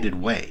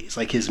heavy-handed way. It's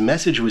like his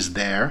message was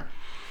there,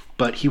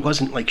 but he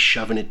wasn't like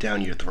shoving it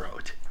down your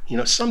throat. You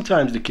know,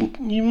 sometimes a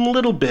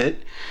little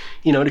bit,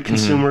 you know, the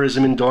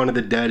consumerism in Dawn of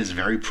the Dead is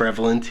very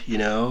prevalent, you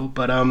know,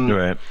 but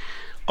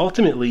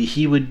ultimately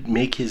he would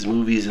make his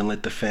movies and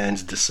let the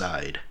fans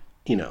decide,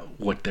 you know,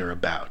 what they're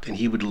about. And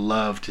he would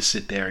love to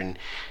sit there and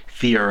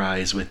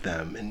theorize with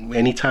them. And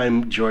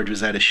anytime George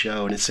was at a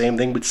show, and the same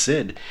thing with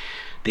Sid,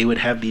 they would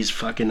have these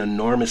fucking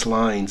enormous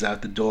lines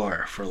out the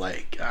door for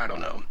like, I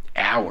don't know,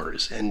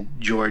 hours. And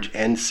George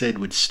and Sid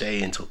would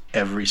stay until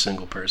every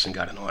single person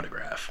got an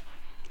autograph.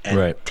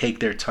 and take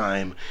their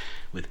time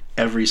with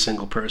every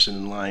single person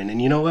in line.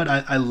 And you know what?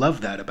 I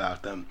love that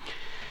about them.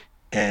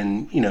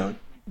 And, you know,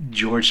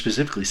 George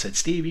specifically said,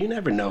 Steve, you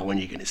never know when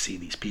you're going to see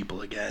these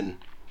people again.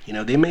 You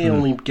know, they may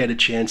only get a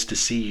chance to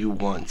see you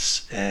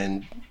once,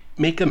 and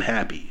make them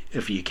happy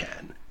if you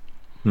can.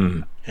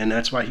 And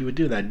that's why he would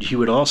do that. He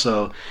would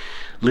also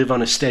live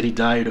on a steady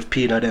diet of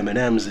peanut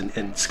M&Ms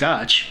and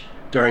scotch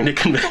during the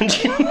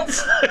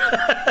conventions.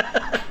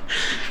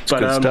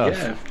 But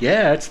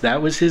that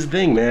was his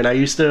thing, man. I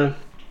used to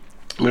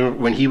remember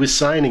when he was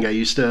signing, I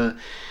used to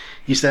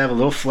have a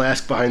little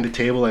flask behind the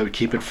table. I would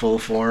keep it full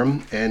for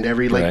him, and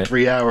every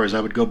 3 hours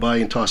I would go by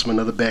and toss him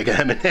another bag of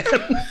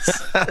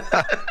M&Ms.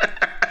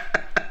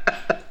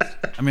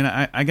 I mean,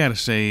 I gotta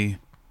say,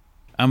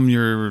 I'm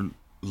your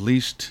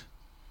least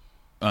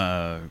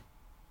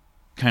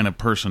kind of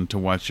person to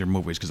watch your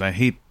movies, because I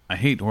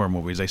hate horror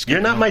movies. You're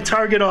not my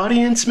target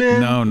audience,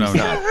 man. No. No.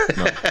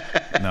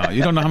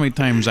 You don't know how many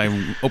times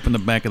I open the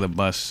back of the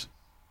bus,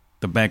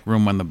 the back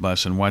room on the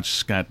bus, and watch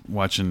Scott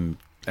watching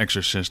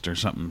Exorcist or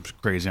something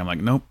crazy. I'm like,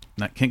 nope,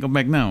 can't go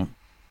back now.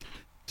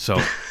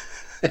 So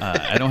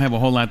I don't have a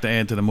whole lot to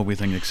add to the movie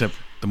thing, except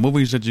the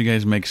movies that you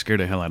guys make scare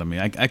the hell out of me.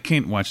 I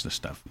can't watch this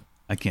stuff.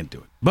 I can't do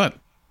it. But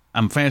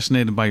I'm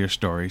fascinated by your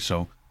story,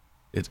 so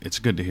it's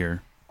good to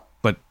hear.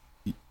 But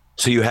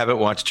so you haven't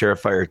watched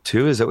Terrifier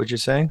 2? Is that what you're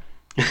saying?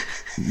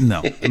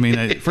 No. I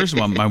mean, first of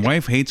all, my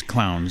wife hates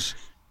clowns,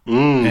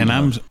 and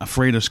I'm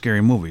afraid of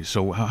scary movies.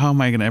 So how am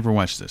I going to ever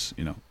watch this?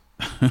 You know,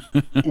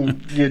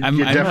 you're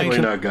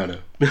definitely not gonna.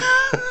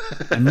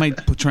 I might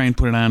try and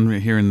put it on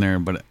here and there,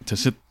 but to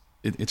sit,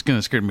 it's going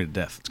to scare me to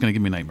death. It's going to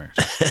give me nightmares.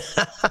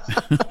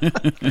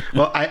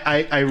 Well,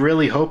 I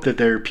really hope that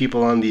there are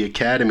people on the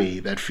Academy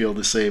that feel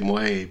the same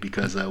way,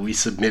 because we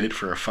submitted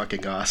for a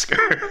fucking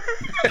Oscar.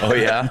 Oh,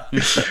 yeah?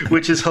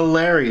 Which is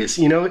hilarious.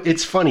 You know,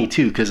 it's funny,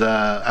 too, because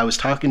I was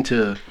talking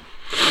to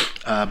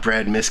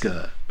Brad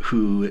Miska,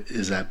 who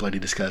is at Bloody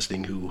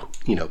Disgusting, who,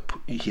 you know,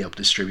 he helped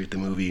distribute the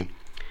movie.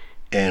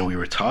 And we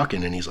were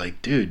talking, and he's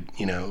like, dude,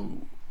 you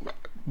know,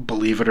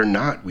 believe it or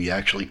not, we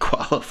actually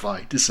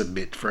qualified to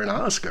submit for an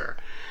Oscar.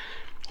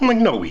 I'm like,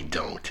 no, we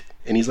don't.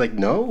 And he's like,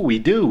 no, we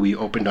do. We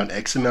opened on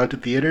X amount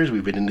of theaters.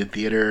 We've been in the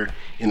theater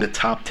in the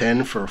top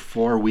 10 for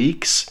 4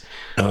 weeks.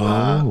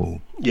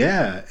 Oh.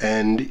 Yeah.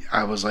 And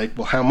I was like,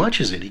 well, how much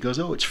is it? He goes,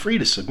 oh, it's free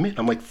to submit.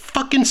 I'm like,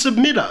 fucking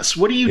submit us.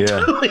 What are you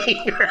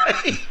doing?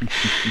 Right?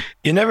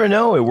 You never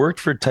know. It worked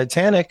for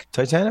Titanic.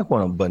 Titanic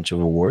won a bunch of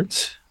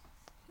awards.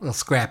 Little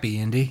scrappy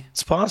indie.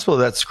 It's possible.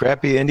 That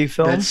scrappy indie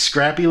film. That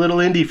scrappy little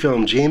indie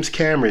film, James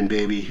Cameron,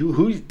 baby.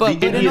 Who's the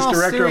indiest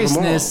director of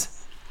them all?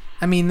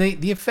 I mean,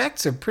 the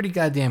effects are pretty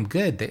goddamn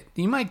good.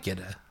 You might get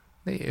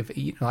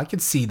I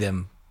could see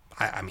them.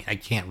 I mean, I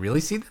can't really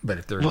see them, but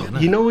if they're gonna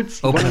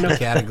open up a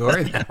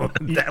category, that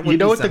would you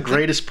know what the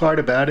greatest part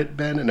about it,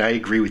 Ben? And I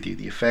agree with you.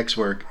 The effects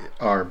work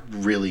are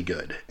really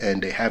good,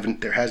 and there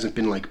hasn't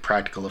been like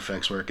practical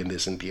effects work in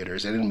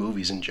theaters and in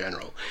movies in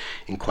general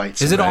in quite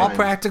some time. Is it all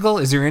practical?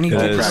 Is there any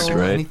practical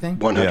or anything?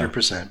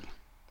 100%.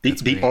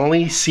 The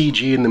only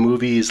CG in the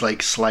movie is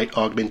like slight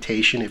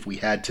augmentation if we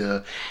had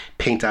to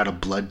paint out a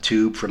blood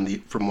tube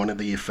from one of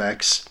the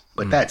effects,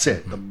 but that's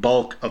it. The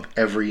bulk of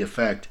every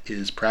effect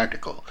is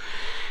practical.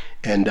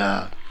 And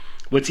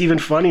what's even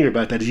funnier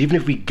about that is, even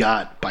if we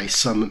got by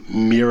some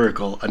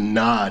miracle a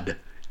nod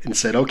and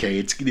said, okay,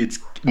 it's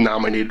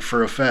nominated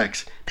for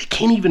effects, they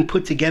can't even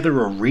put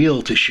together a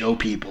reel to show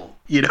people.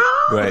 You know,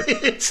 right?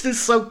 It's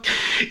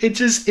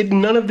just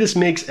none of this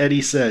makes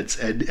any sense.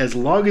 And as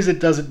long as it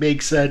doesn't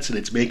make sense and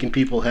it's making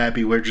people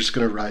happy, we're just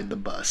gonna ride the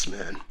bus,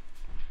 man.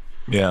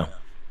 Yeah.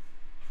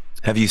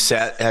 Have you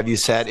sat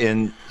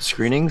in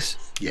screenings?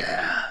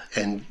 Yeah,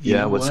 and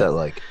what's that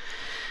like?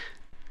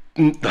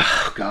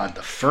 Oh God,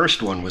 the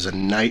first one was a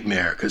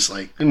nightmare, because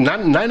like not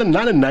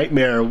a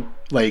nightmare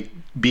like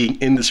being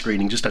in the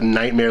screening, just a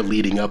nightmare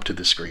leading up to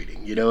the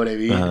screening. You know what I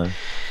mean? Uh-huh.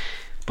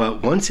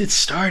 But once it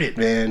started,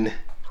 man,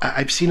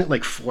 I've seen it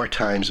like 4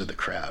 times with the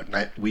crowd.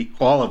 And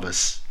all of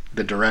us,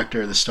 the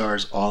director, the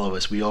stars, all of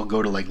us, we all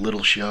go to like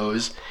little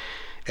shows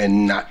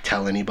and not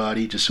tell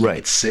anybody, just so we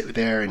could sit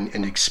there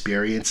and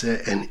experience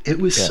it. And it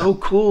was so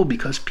cool,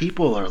 because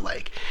people are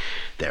like,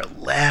 they're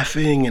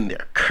laughing and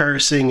they're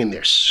cursing and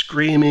they're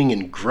screaming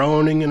and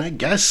groaning, and I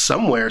guess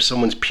somewhere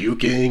someone's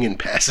puking and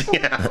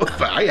passing out.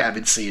 But I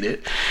haven't seen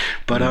it.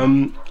 But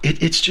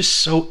it's just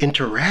so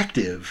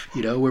interactive,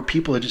 you know, where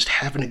people are just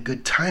having a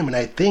good time. And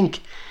I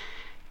think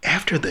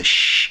after the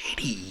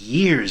shitty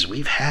years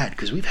we've had,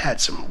 because we've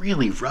had some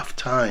really rough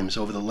times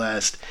over the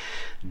last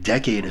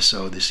decade or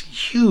so, this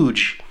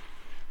huge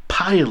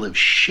pile of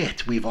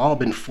shit we've all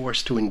been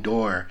forced to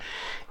endure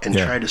and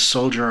try to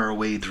soldier our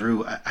way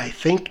through, I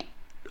think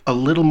a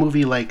little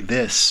movie like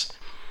this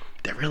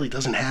that really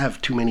doesn't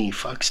have too many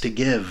fucks to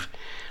give,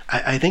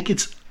 I think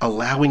it's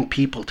allowing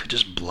people to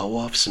just blow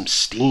off some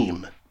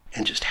steam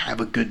and just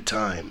have a good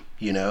time,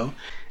 you know?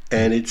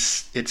 And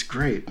it's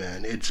great,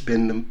 man. It's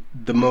been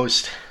the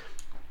most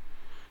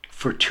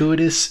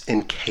fortuitous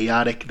and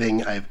chaotic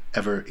thing I've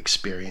ever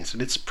experienced.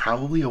 And it's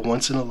probably a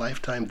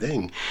once-in-a-lifetime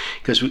thing.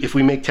 Because if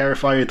we make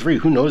Terrifier 3,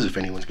 who knows if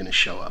anyone's going to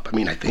show up? I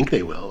mean, I think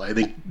they will. I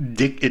think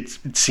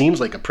it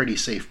seems like a pretty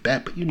safe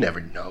bet, but you never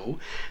know.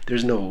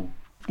 There's no,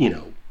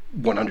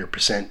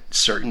 100%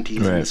 certainty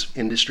in this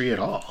industry at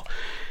all.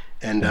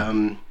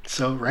 And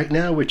so right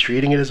now we're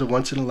treating it as a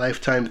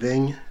once-in-a-lifetime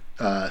thing.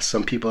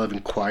 Some people have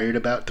inquired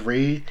about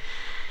 3.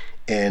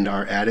 And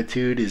our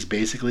attitude is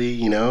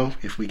basically,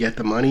 if we get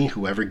the money,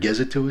 whoever gives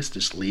it to us,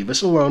 just leave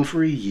us alone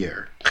for a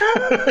year.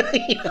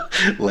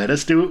 Let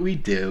us do what we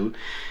do.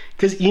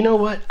 Because you know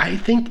what? I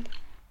think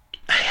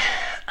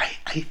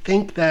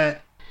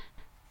that,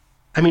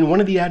 one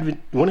of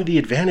the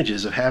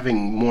advantages of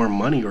having more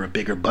money or a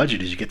bigger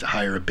budget is you get to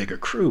hire a bigger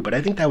crew. But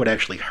I think that would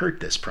actually hurt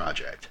this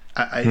project.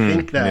 I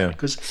think that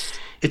because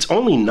it's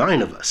only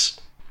 9 of us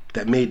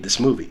that made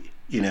this movie,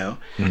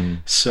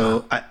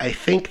 So I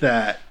think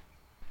that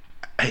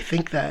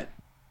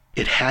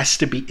it has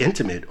to be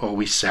intimate or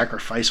we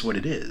sacrifice what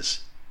it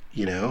is,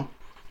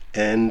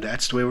 and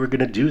that's the way we're going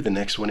to do the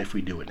next one. If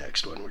we do a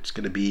next one, it's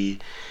going to be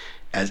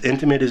as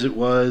intimate as it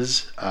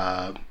was,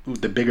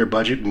 with the bigger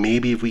budget.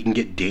 Maybe if we can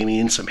get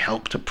Damien some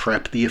help to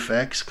prep the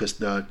effects, because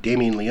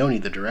Damien Leone,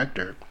 the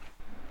director,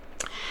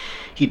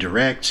 he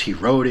directs, he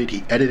wrote it,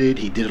 he edited,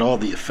 he did all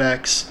the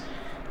effects.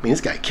 I mean, this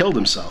guy killed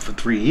himself for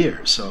 3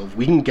 years, so if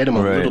we can get him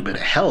a little bit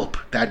of help,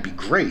 that'd be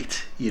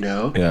great,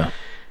 Yeah.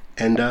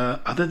 And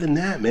other than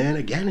that, man,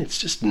 again, it's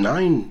just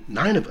nine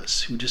of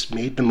us who just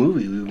made the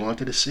movie we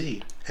wanted to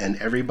see. And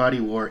everybody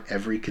wore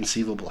every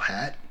conceivable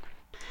hat.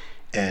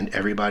 And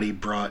everybody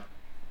brought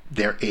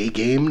their A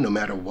game no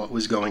matter what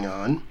was going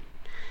on.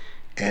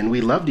 And we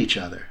loved each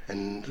other.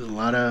 And a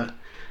lot of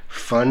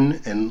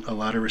fun and a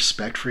lot of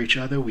respect for each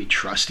other. We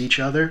trust each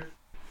other.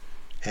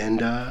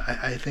 And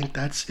I think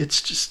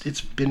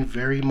it's been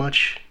very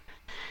much...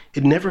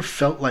 It never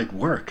felt like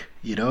work,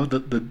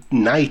 The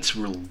nights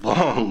were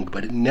long,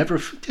 but it never...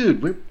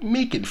 Dude, we're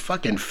making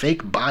fucking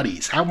fake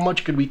bodies. How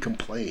much could we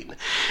complain,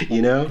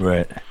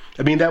 Right.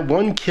 I mean, that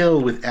one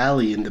kill with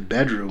Allie in the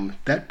bedroom,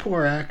 that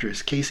poor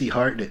actress, Casey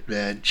Hartnett,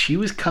 man, she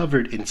was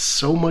covered in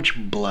so much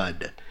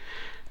blood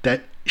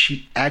that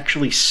she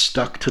actually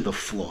stuck to the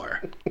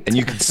floor. And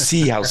you can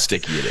see how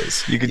sticky it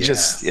is. You could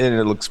and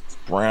it looks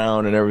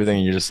brown and everything,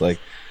 and you're just like...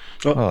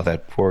 Oh,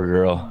 that poor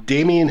girl.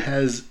 Damien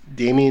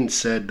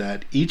said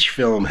that each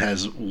film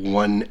has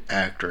one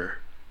actor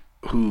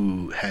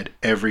who had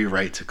every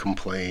right to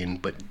complain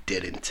but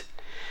didn't.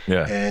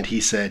 Yeah. And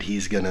he said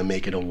he's going to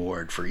make an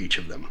award for each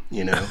of them,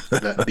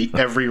 the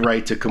every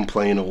right to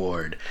complain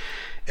award.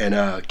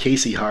 And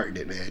Casey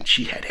Hartnett, man,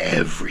 she had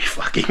every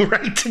fucking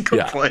right to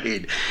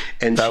complain.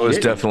 Yeah. And that was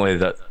definitely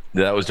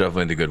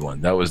the good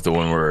one. That was the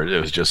one where it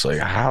was just like,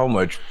 how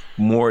much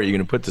more are you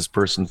going to put this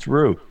person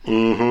through?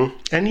 Mm-hmm.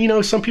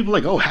 And, some people are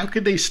like, oh, how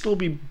could they still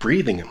be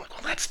breathing? I'm like,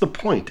 well, that's the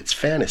point. It's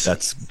fantasy.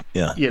 That's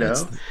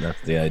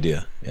the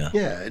idea. Yeah.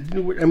 Yeah.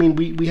 I mean,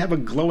 we have a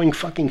glowing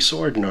fucking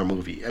sword in our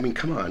movie. I mean,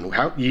 come on.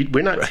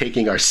 We're not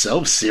taking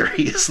ourselves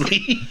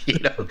seriously,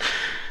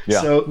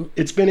 Yeah. So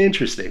it's been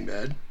interesting,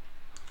 man.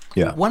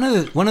 Yeah. One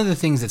of the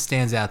things that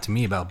stands out to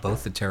me about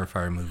both the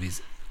Terrifier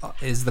movies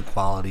is the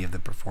quality of the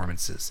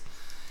performances.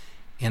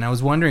 And I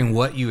was wondering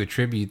what you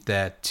attribute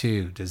that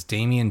to. Does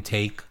Damien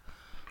take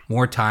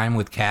more time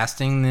with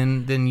casting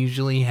than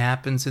usually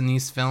happens in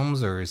these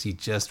films, or is he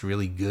just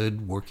really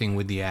good working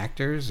with the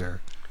actors,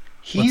 or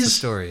what's the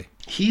story?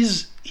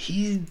 He's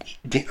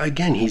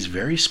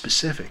very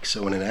specific.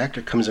 So when an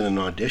actor comes in an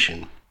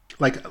audition,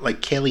 like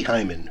Kaylee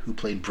Hyman, who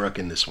played Brooke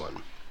in this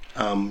one,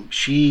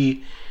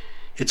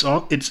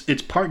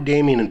 it's part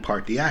Damien and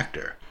part the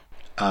actor.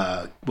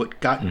 What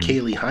got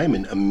Kaylee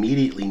Hyman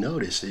immediately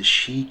noticed is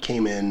she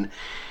came in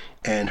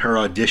and her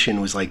audition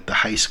was like the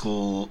high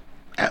school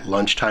at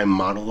lunchtime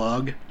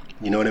monologue,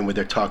 where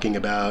they're talking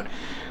about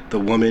the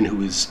woman who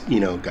was,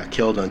 got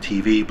killed on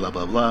TV, blah,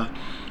 blah, blah.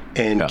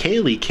 And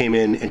Kaylee came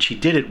in and she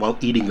did it while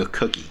eating a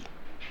cookie.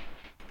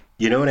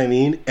 You know what I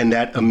mean? And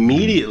that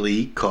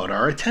immediately caught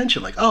our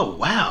attention. Like, oh,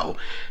 wow,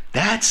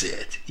 that's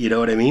it. You know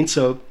what I mean?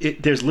 So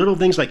there's little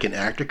things like an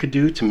actor could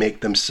do to make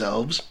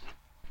themselves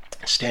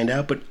stand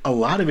out, but a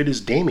lot of it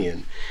is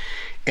Damien.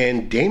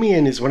 And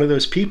Damien is one of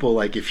those people,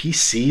 like, if he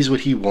sees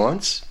what he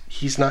wants,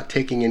 he's not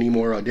taking any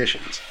more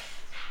auditions.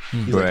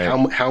 He's like,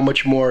 how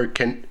much more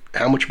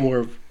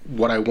of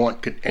what I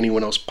want could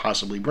anyone else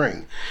possibly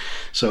bring?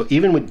 So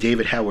even with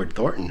David Howard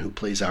Thornton, who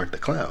plays Art the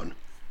Clown,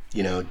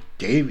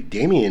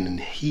 Damien and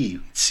he,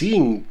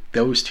 seeing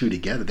those two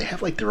together, they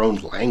have like their own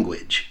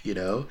language,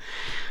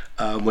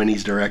 when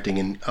he's directing.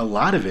 And a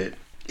lot of it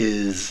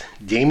is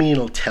Damien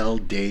will tell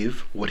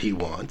Dave what he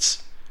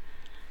wants,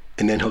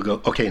 and then he'll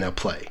go, okay, now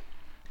play.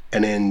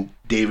 And then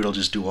David will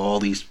just do all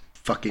these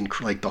fucking,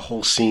 like the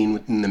whole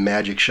scene in the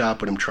magic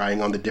shop with him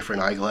trying on the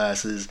different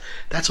eyeglasses.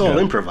 That's all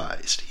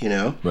improvised,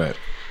 Right.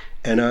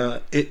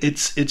 And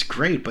it's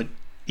great, but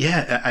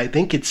Yeah, I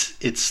think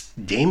it's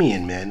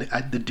Damien, man.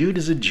 The dude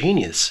is a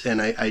genius, and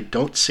I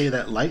don't say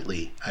that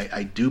lightly.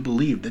 I do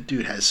believe that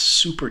dude has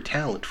super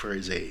talent for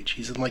his age.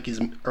 He's in like his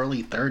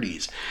early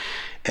 30s,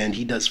 and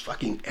he does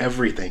fucking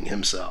everything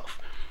himself.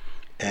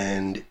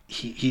 And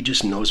he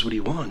just knows what he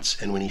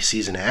wants. And when he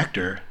sees an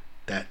actor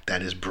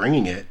that is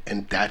bringing it,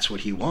 and that's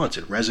what he wants,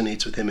 it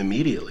resonates with him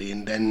immediately.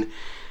 And then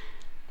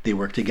they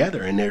work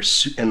together, and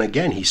and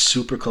again, he's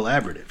super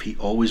collaborative. He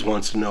always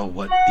wants to know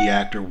what the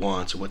actor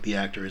wants or what the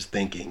actor is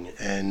thinking,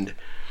 and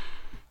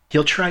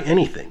he'll try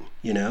anything,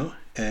 you know.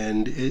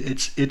 And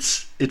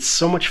it's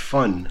so much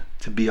fun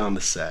to be on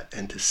the set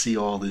and to see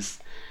all this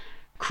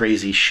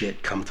crazy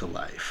shit come to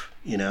life,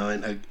 you know.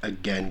 And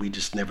again, we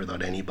just never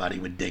thought anybody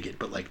would dig it,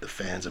 but like the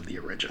fans of the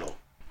original.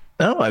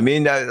 No, I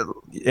mean,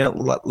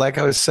 like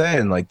I was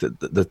saying, like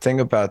the thing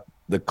about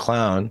the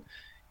clown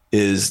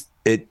is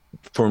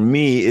for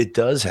me, it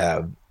does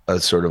have a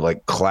sort of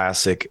like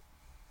classic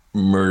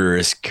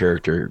murderous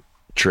character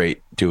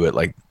trait to it,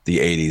 like the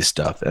 80s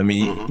stuff. I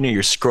mean, you know,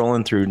 you're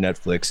scrolling through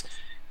Netflix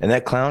and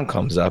that clown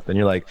comes up and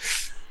you're like,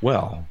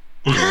 well,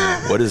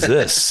 what is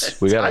this?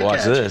 We got to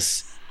watch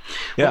this.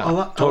 Yeah,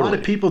 well, a lot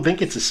of people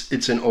think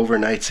it's an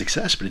overnight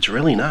success, but it's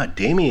really not.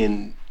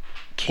 Damien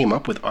came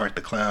up with Art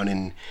the Clown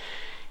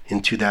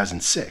in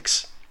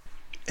 2006,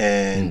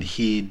 and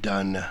he'd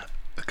done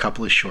a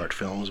couple of short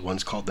films.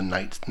 One's called The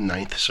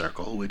Ninth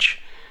Circle, which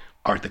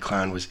Art the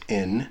Clown was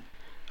in.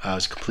 It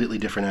was a completely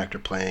different actor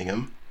playing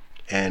him.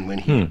 And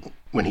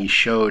when he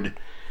showed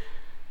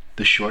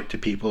the short to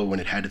people, when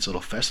it had its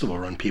little festival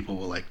run, people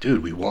were like,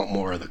 dude, we want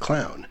more of the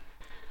clown.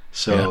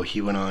 So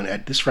he went on.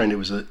 At this point, it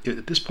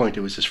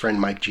was his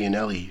friend Mike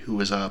Gianelli who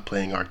was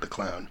playing Art the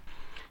Clown.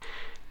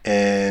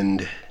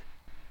 And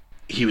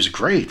he was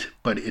great,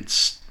 but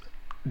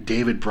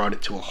David brought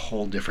it to a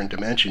whole different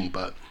dimension.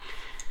 But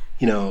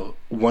you know,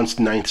 once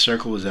Ninth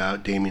Circle was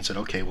out, Damien said,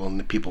 okay, well,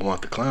 people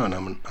want the clown.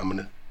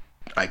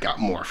 I got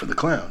more for the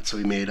clown. So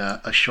he made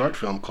a short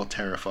film called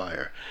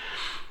Terrifier.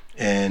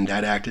 And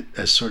that acted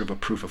as sort of a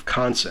proof of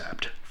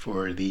concept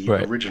for the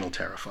original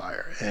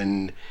Terrifier.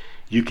 And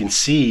you can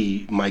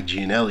see Mike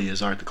Gianelli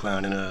as Art the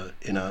Clown in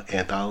a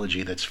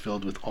anthology that's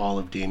filled with all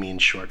of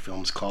Damien's short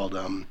films called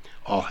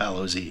All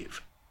Hallows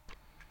Eve.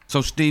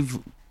 So, Steve,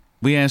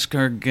 we ask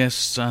our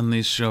guests on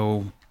this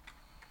show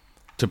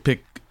to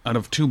pick out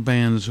of two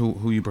bands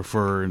who you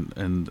prefer,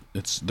 and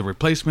it's The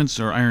Replacements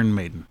or Iron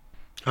Maiden.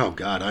 Oh,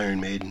 God, Iron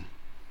Maiden.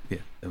 Yeah,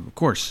 of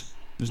course.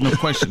 There's no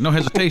question, no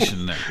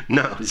hesitation there.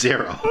 No,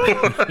 zero.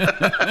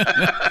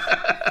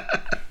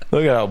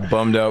 Look at how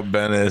bummed out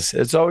Ben is.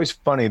 It's always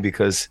funny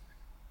because,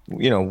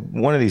 you know,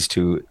 one of these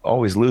two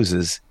always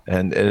loses,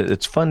 and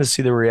it's fun to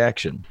see the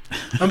reaction.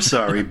 I'm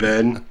sorry,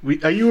 Ben.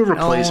 Are you a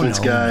Replacements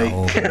guy?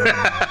 No.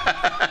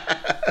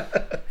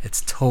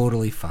 It's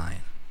totally fine.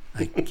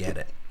 I get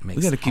it. We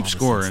got to keep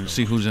score and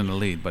see who's in the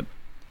lead, but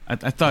I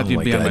thought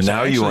you'd be on my side.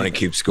 Now you want to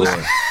keep score.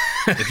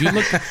 If you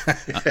look,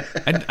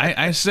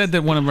 I said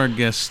that one of our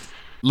guests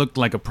looked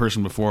like a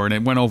person before, and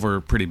it went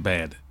over pretty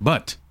bad.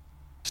 But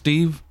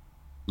Steve,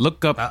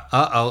 look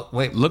up.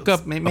 Wait. Look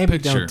up maybe a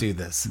picture. Don't do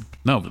this.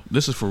 No,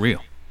 this is for real.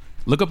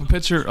 Look up a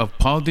picture of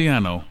Paul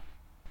Di'Anno.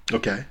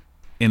 Okay.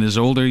 In his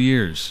older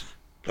years.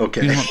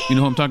 Okay. You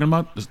know who I'm talking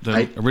about?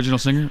 The original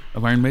singer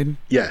of Iron Maiden.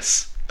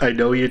 Yes, I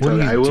know you're talking.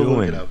 I will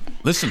look it up.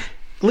 Listen.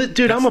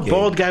 Dude, I'm a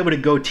bald guy with a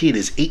goatee.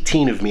 There's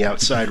 18 of me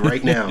outside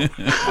right now.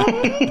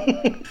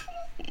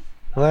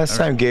 Last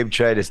time Gabe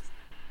tried to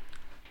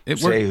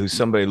say who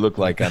somebody looked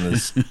like on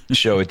this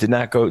show, it did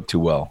not go too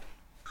well.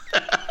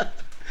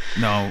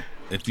 No,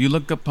 if you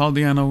look up Paul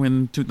Di'Anno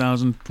in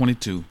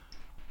 2022,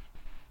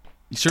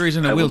 sure he's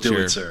in a wheelchair. I will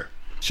do it, sir.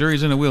 Sure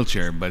he's in a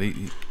wheelchair, but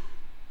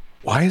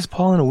why is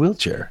Paul in a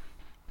wheelchair?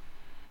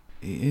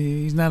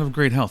 He's not of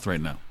great health right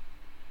now.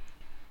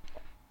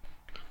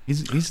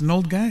 He's an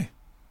old guy.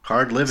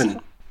 Hard living.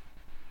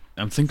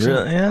 I'm thinking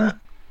so. Yeah,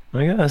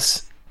 I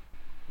guess.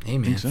 Hey,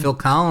 man, so? Phil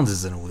Collins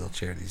is in a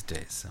wheelchair these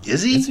days. So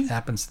is he? It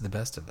happens to the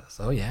best of us.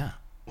 Oh, yeah.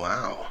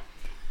 Wow.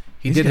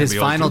 He did his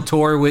final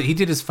tour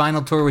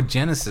with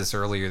Genesis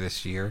earlier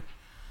this year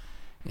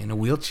in a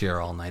wheelchair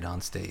all night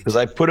on stage. Because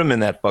I put him in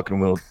that fucking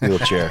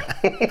wheelchair.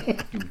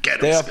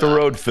 Stay off the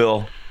road,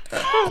 Phil.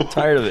 I'm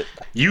tired of it.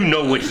 You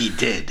know what he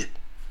did.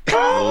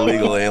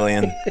 Illegal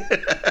alien.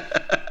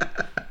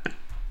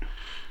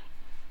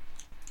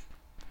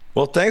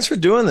 Well, thanks for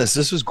doing this.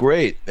 This was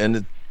great,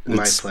 and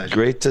My it's pleasure.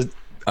 great to.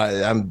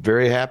 I'm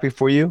very happy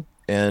for you,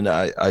 and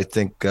I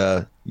think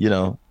you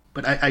know.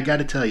 But I got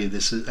to tell you,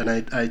 this is, and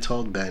I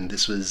told Ben,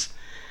 this was,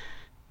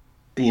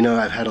 you know,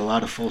 I've had a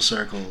lot of full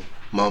circle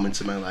moments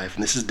in my life,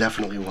 and this is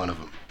definitely one of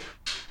them.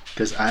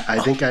 Because I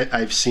think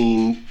I've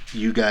seen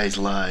you guys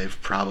live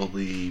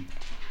probably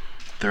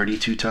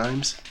 32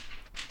 times,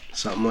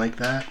 something like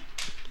that.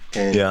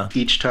 And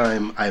each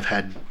time I've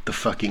had the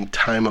fucking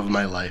time of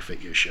my life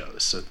at your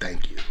shows. So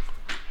thank you.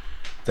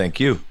 Thank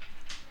you.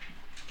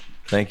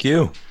 Thank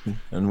you.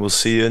 And we'll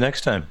see you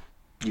next time.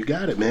 You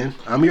got it, man.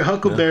 I'm your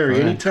Huckleberry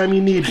anytime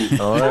you need me.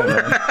 All right,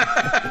 man.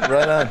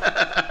 Right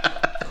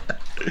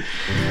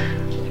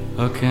on.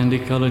 A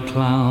candy-colored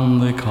clown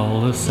they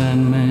call the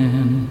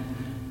Sandman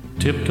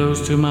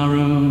tiptoes to my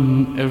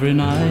room every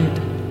night,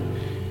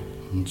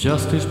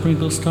 just to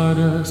sprinkle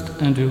stardust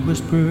and to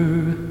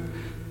whisper,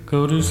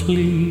 go to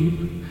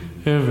sleep,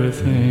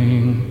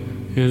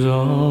 everything is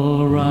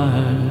all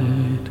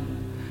right.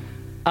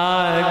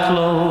 I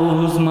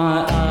close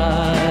my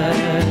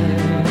eyes,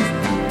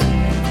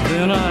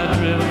 then I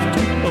drift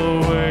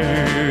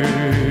away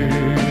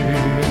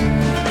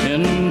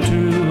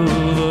into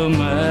the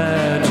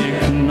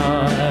magic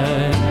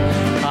night.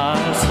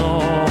 I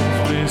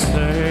softly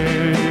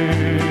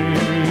say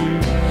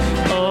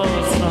a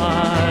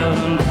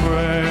silent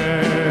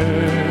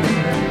prayer,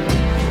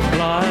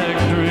 like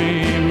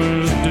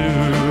dreamers do.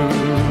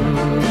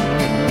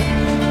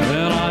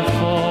 Then I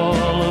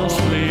fall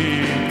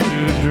asleep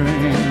to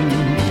dream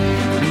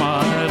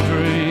my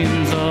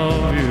dreams of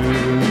you.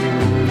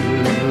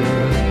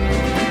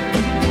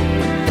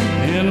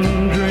 In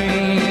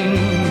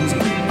dreams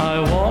I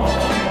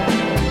walk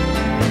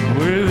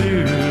with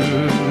you.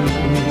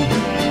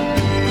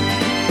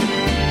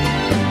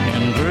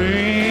 In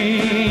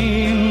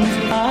dreams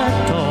I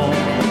talk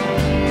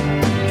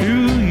to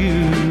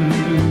you.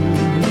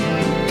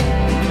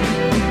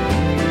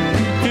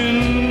 In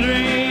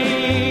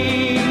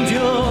dreams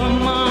you're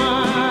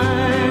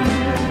mine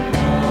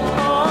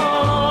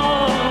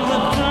all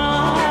the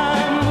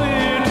time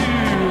we're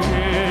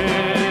together.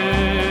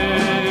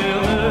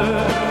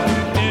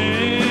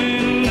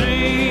 In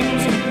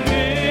dreams,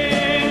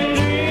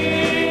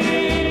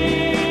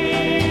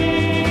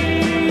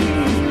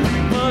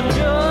 but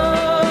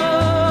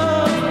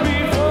just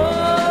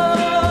before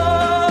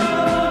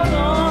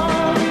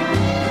dawn,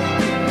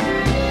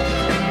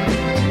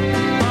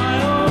 I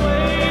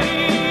awake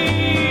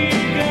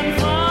and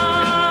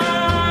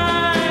find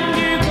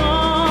you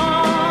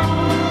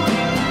gone.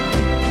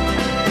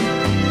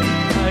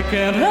 I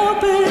can't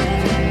help it,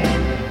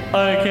 I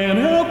can't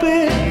help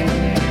it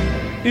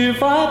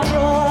if I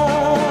try.